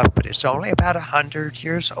developmental stuff, but it's only about 100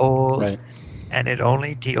 years old, and it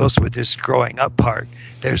only deals with this growing up part.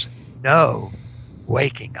 There's no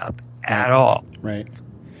waking up at all.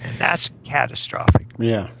 And that's catastrophic.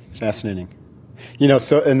 Yeah, fascinating.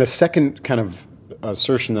 So and the second kind of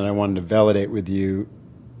assertion that I wanted to validate with you,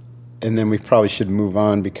 and then we probably should move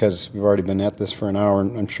on because we've already been at this for an hour,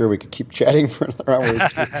 and I'm sure we could keep chatting for another hour or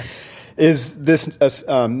two, is this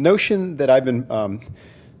notion that I've been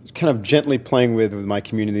kind of gently playing with my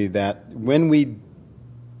community, that when we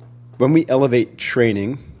elevate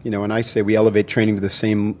training, and I say we elevate training to the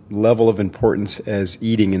same level of importance as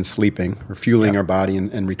eating and sleeping, or fueling our body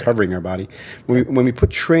and recovering our body, when we put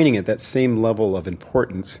training at that same level of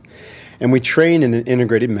importance, and we train in an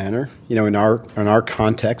integrated manner, in our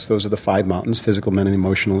context, those are the 5 mountains: physical, mental,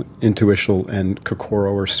 emotional, intuitional, and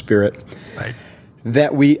kokoro, or spirit. Right.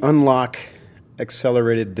 That we unlock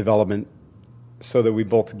accelerated development, so that we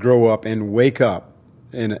both grow up and wake up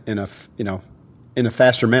in a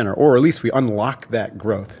faster manner, or at least we unlock that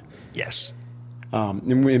growth. Yes.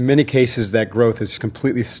 In many cases, that growth is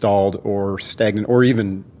completely stalled or stagnant or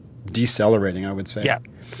even decelerating, I would say. Yeah.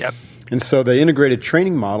 Yep. And so the integrated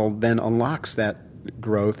training model then unlocks that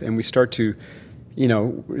growth, and we start to,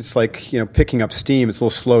 it's like, picking up steam. It's a little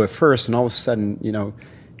slow at first, and all of a sudden,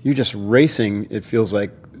 you're just racing, it feels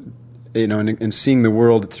like, and seeing the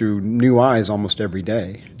world through new eyes almost every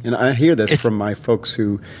day. And I hear this from my folks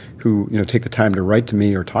who take the time to write to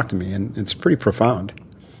me or talk to me, and it's pretty profound.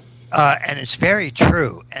 And it's very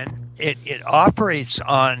true. And it operates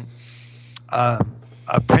on a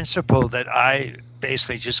principle that I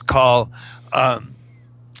basically just call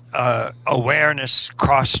awareness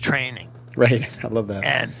cross-training. Right. I love that.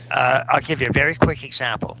 And I'll give you a very quick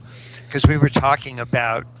example, because we were talking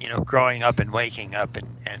about, growing up and waking up and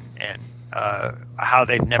how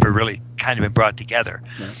they've never really kind of been brought together.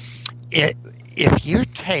 Yeah. If you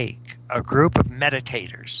take a group of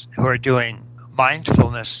meditators who are doing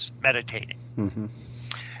mindfulness meditating, mm-hmm.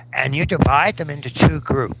 and you divide them into 2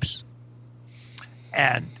 groups,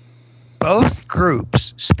 and both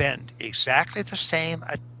groups spend exactly the same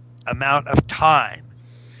amount of time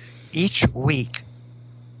each week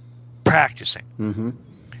practicing, mm-hmm.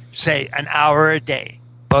 say an hour a day.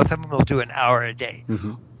 Both of them will do an hour a day.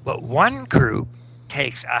 Mm-hmm. But one group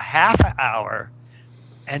takes a half an hour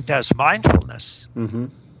and does mindfulness, mm-hmm.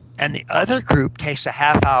 and the other group takes a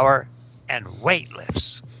half hour and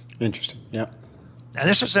weightlifts. Interesting, yeah. Now,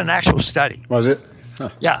 this is an actual study. Was it? Huh.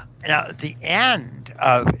 Yeah. Now, at the end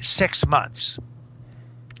of 6 months,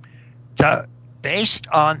 based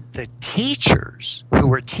on the teachers who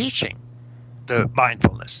were teaching the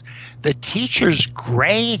mindfulness, the teachers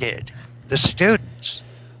graded the students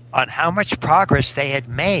on how much progress they had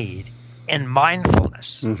made in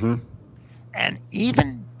mindfulness. Mm-hmm. And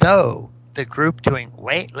even though the group doing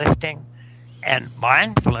weightlifting and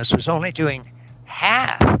mindfulness was only doing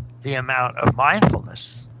half the amount of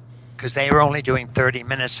mindfulness, because they were only doing 30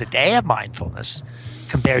 minutes a day of mindfulness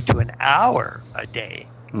compared to an hour a day,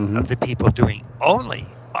 mm-hmm. of the people doing only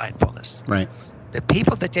mindfulness. Right. The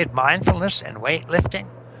people that did mindfulness and weightlifting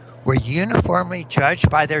were uniformly judged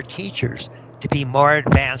by their teachers to be more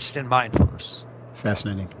advanced in mindfulness.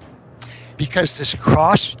 Fascinating. Because this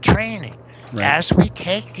cross-training, right. as we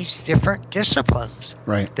take these different disciplines,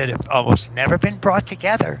 right. that have almost never been brought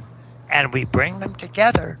together, and we bring them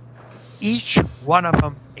together, each one of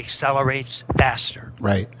them accelerates faster.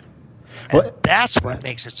 Right. And that's what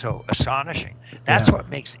makes it so astonishing. That's what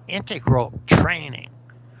makes integral training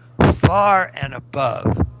far and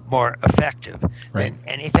above more effective than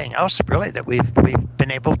anything else, really, that we've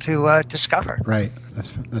been able to discover. Right.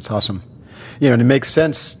 That's awesome. And it makes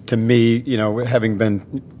sense to me, having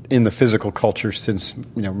been in the physical culture since,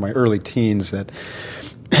 my early teens, that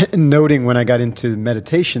noting when I got into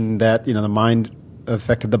meditation that, the mind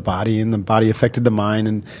affected the body and the body affected the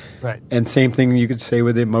mind, and same thing you could say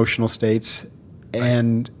with the emotional states,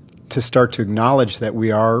 and to start to acknowledge that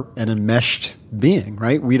we are an enmeshed being,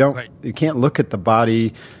 right? You can't look at the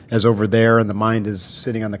body as over there and the mind is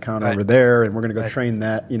sitting on the counter over there, and we're going to go train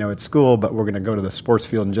that, at school, but we're going to go to the sports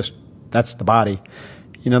field and just, that's the body.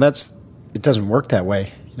 It doesn't work that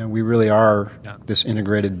way. We really are this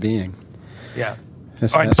integrated being. Yeah.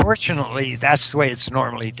 Unfortunately, that's the way it's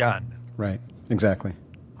normally done. Right. Exactly.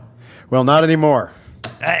 Well, not anymore.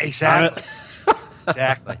 Exactly.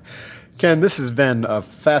 Exactly. Ken, this has been a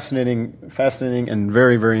fascinating and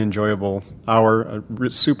very, very enjoyable hour. I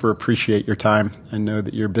super appreciate your time. I know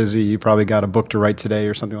that you're busy. You probably got a book to write today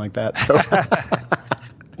or something like that. So.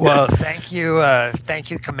 Well, thank you. Thank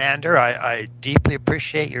you, Commander. I deeply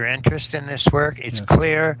appreciate your interest in this work. It's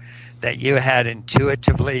clear that you had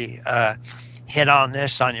intuitively hit on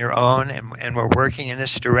this on your own, and we're working in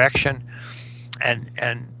this direction.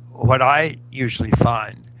 And what I usually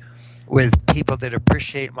find with people that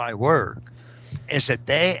appreciate my work is that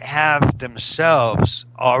they have themselves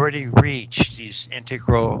already reached these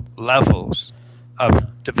integral levels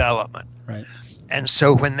of development. Right. And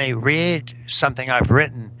so when they read something I've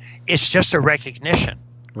written, it's just a recognition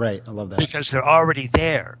Right. I love that. because they're already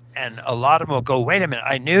there. And a lot of them will go, wait a minute,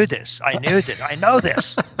 I knew this. I knew this. I know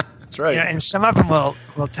this. That's right. And some of them will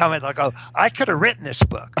tell me, they'll go, I could have written this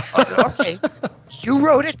book. Okay, you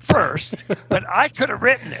wrote it first, but I could have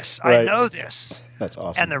written this. Right. I know this. That's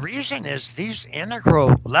awesome. And the reason is these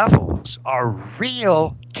integral levels are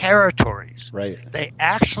real territories. Right. They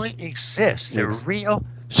actually exist. They're Yes. real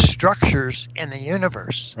structures in the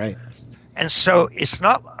universe. Right. And so it's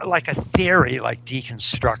not like a theory like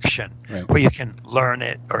deconstruction, Right. where you can learn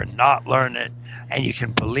it or not learn it, and you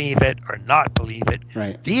can believe it or not believe it.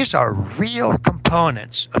 Right. These are real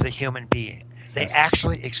components of the human being. They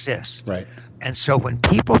actually exist. Right. And so when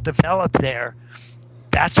people develop there,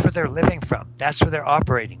 that's where they're living from. That's where they're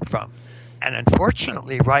operating from. And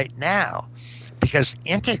unfortunately, right now, because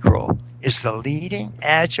integral is the leading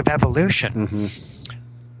edge of evolution, Mm-hmm.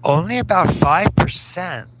 only about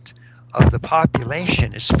 5% of the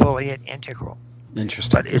population is fully at integral.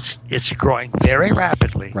 Interesting. But it's growing very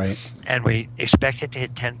rapidly, Right. and we expect it to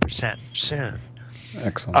hit 10% soon.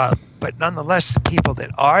 Excellent. But nonetheless, the people that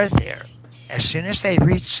are there, as soon as they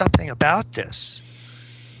read something about this,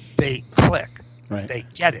 they click. Right. They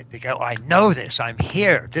get it. They go, I know this. I'm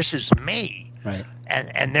here. This is me. Right.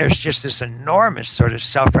 And there's just this enormous sort of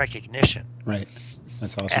self-recognition. Right.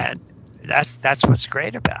 That's awesome. And that's what's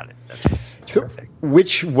great about it. That's what's So, terrific.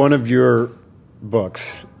 which one of your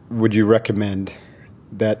books would you recommend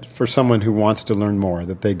that for someone who wants to learn more,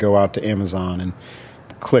 that they go out to Amazon and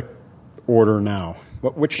click order now?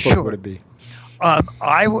 Which book Sure. would it be?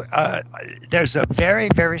 There's a very,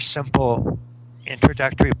 very simple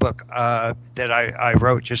introductory book that I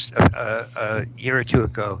wrote just a year or two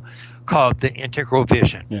ago called The Integral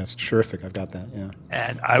Vision. Yeah, it's terrific. I've got that. Yeah.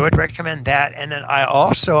 And I would recommend that. And then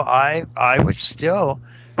I would still,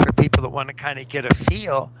 for people that want to kind of get a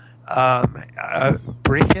feel, a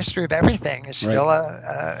brief history of everything is still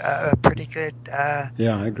a pretty good.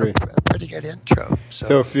 Yeah, I agree. A pretty good intro.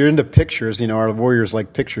 So if you're into pictures, our warriors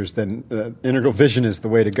like pictures, then Integral Vision is the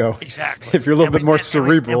way to go. Exactly. If you're a little bit more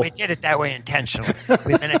cerebral. We did it that way intentionally.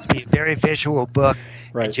 We meant it to be a very visual book,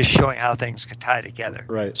 Right. and just showing how things can tie together.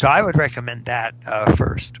 Right. So I would recommend that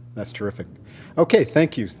first. That's terrific. Okay,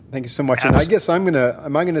 thank you. Thank you so much. And I guess am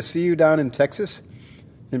I gonna see you down in Texas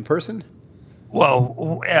in person?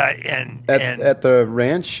 Well, At the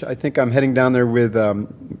ranch, I think I'm heading down there with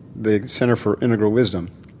the Center for Integral Wisdom.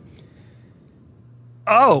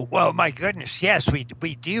 Oh, well, my goodness, yes, we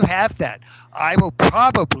do have that. I will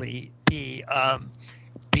probably be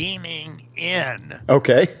beaming in.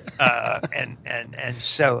 Okay. And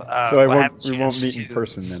so So we'll have a we won't chance meet in to,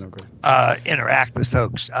 person then. Okay. interact with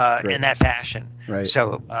folks in that fashion. Right.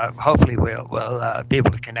 So hopefully we'll be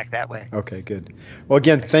able to connect that way. Okay, good. Well,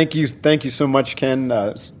 again, thank you so much, Ken.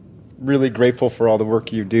 Really grateful for all the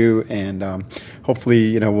work you do, and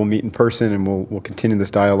hopefully, we'll meet in person and we'll continue this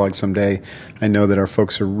dialogue someday. I know that our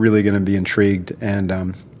folks are really going to be intrigued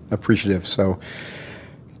and appreciative. So,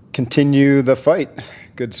 continue the fight,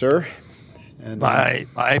 good sir. And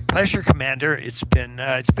My pleasure, Commander. It's been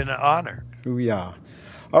an honor. Booyah.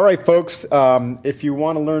 All right, folks. If you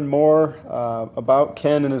want to learn more about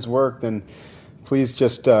Ken and his work, then please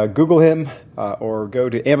just Google him or go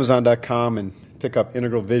to Amazon.com and pick up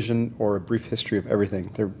Integral Vision or A Brief History of Everything.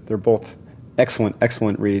 They're both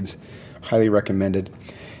excellent reads. Highly recommended.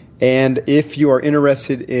 And if you are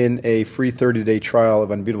interested in a free 30-day trial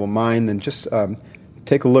of Unbeatable Mind, then just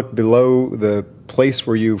take a look below the place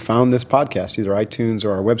where you found this podcast, either iTunes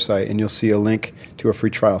or our website, and you'll see a link to a free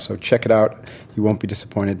trial. So check it out. You won't be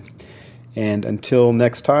disappointed. And until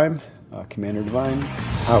next time, Commander Divine,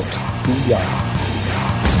 out. Booyah.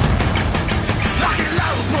 Lock and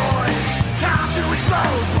load, boys. Time to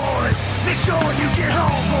explode, boys. Make sure you get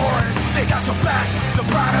home, boys. They got your back. The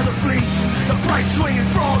pride of the fleets. The bright swinging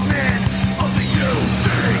frogmen.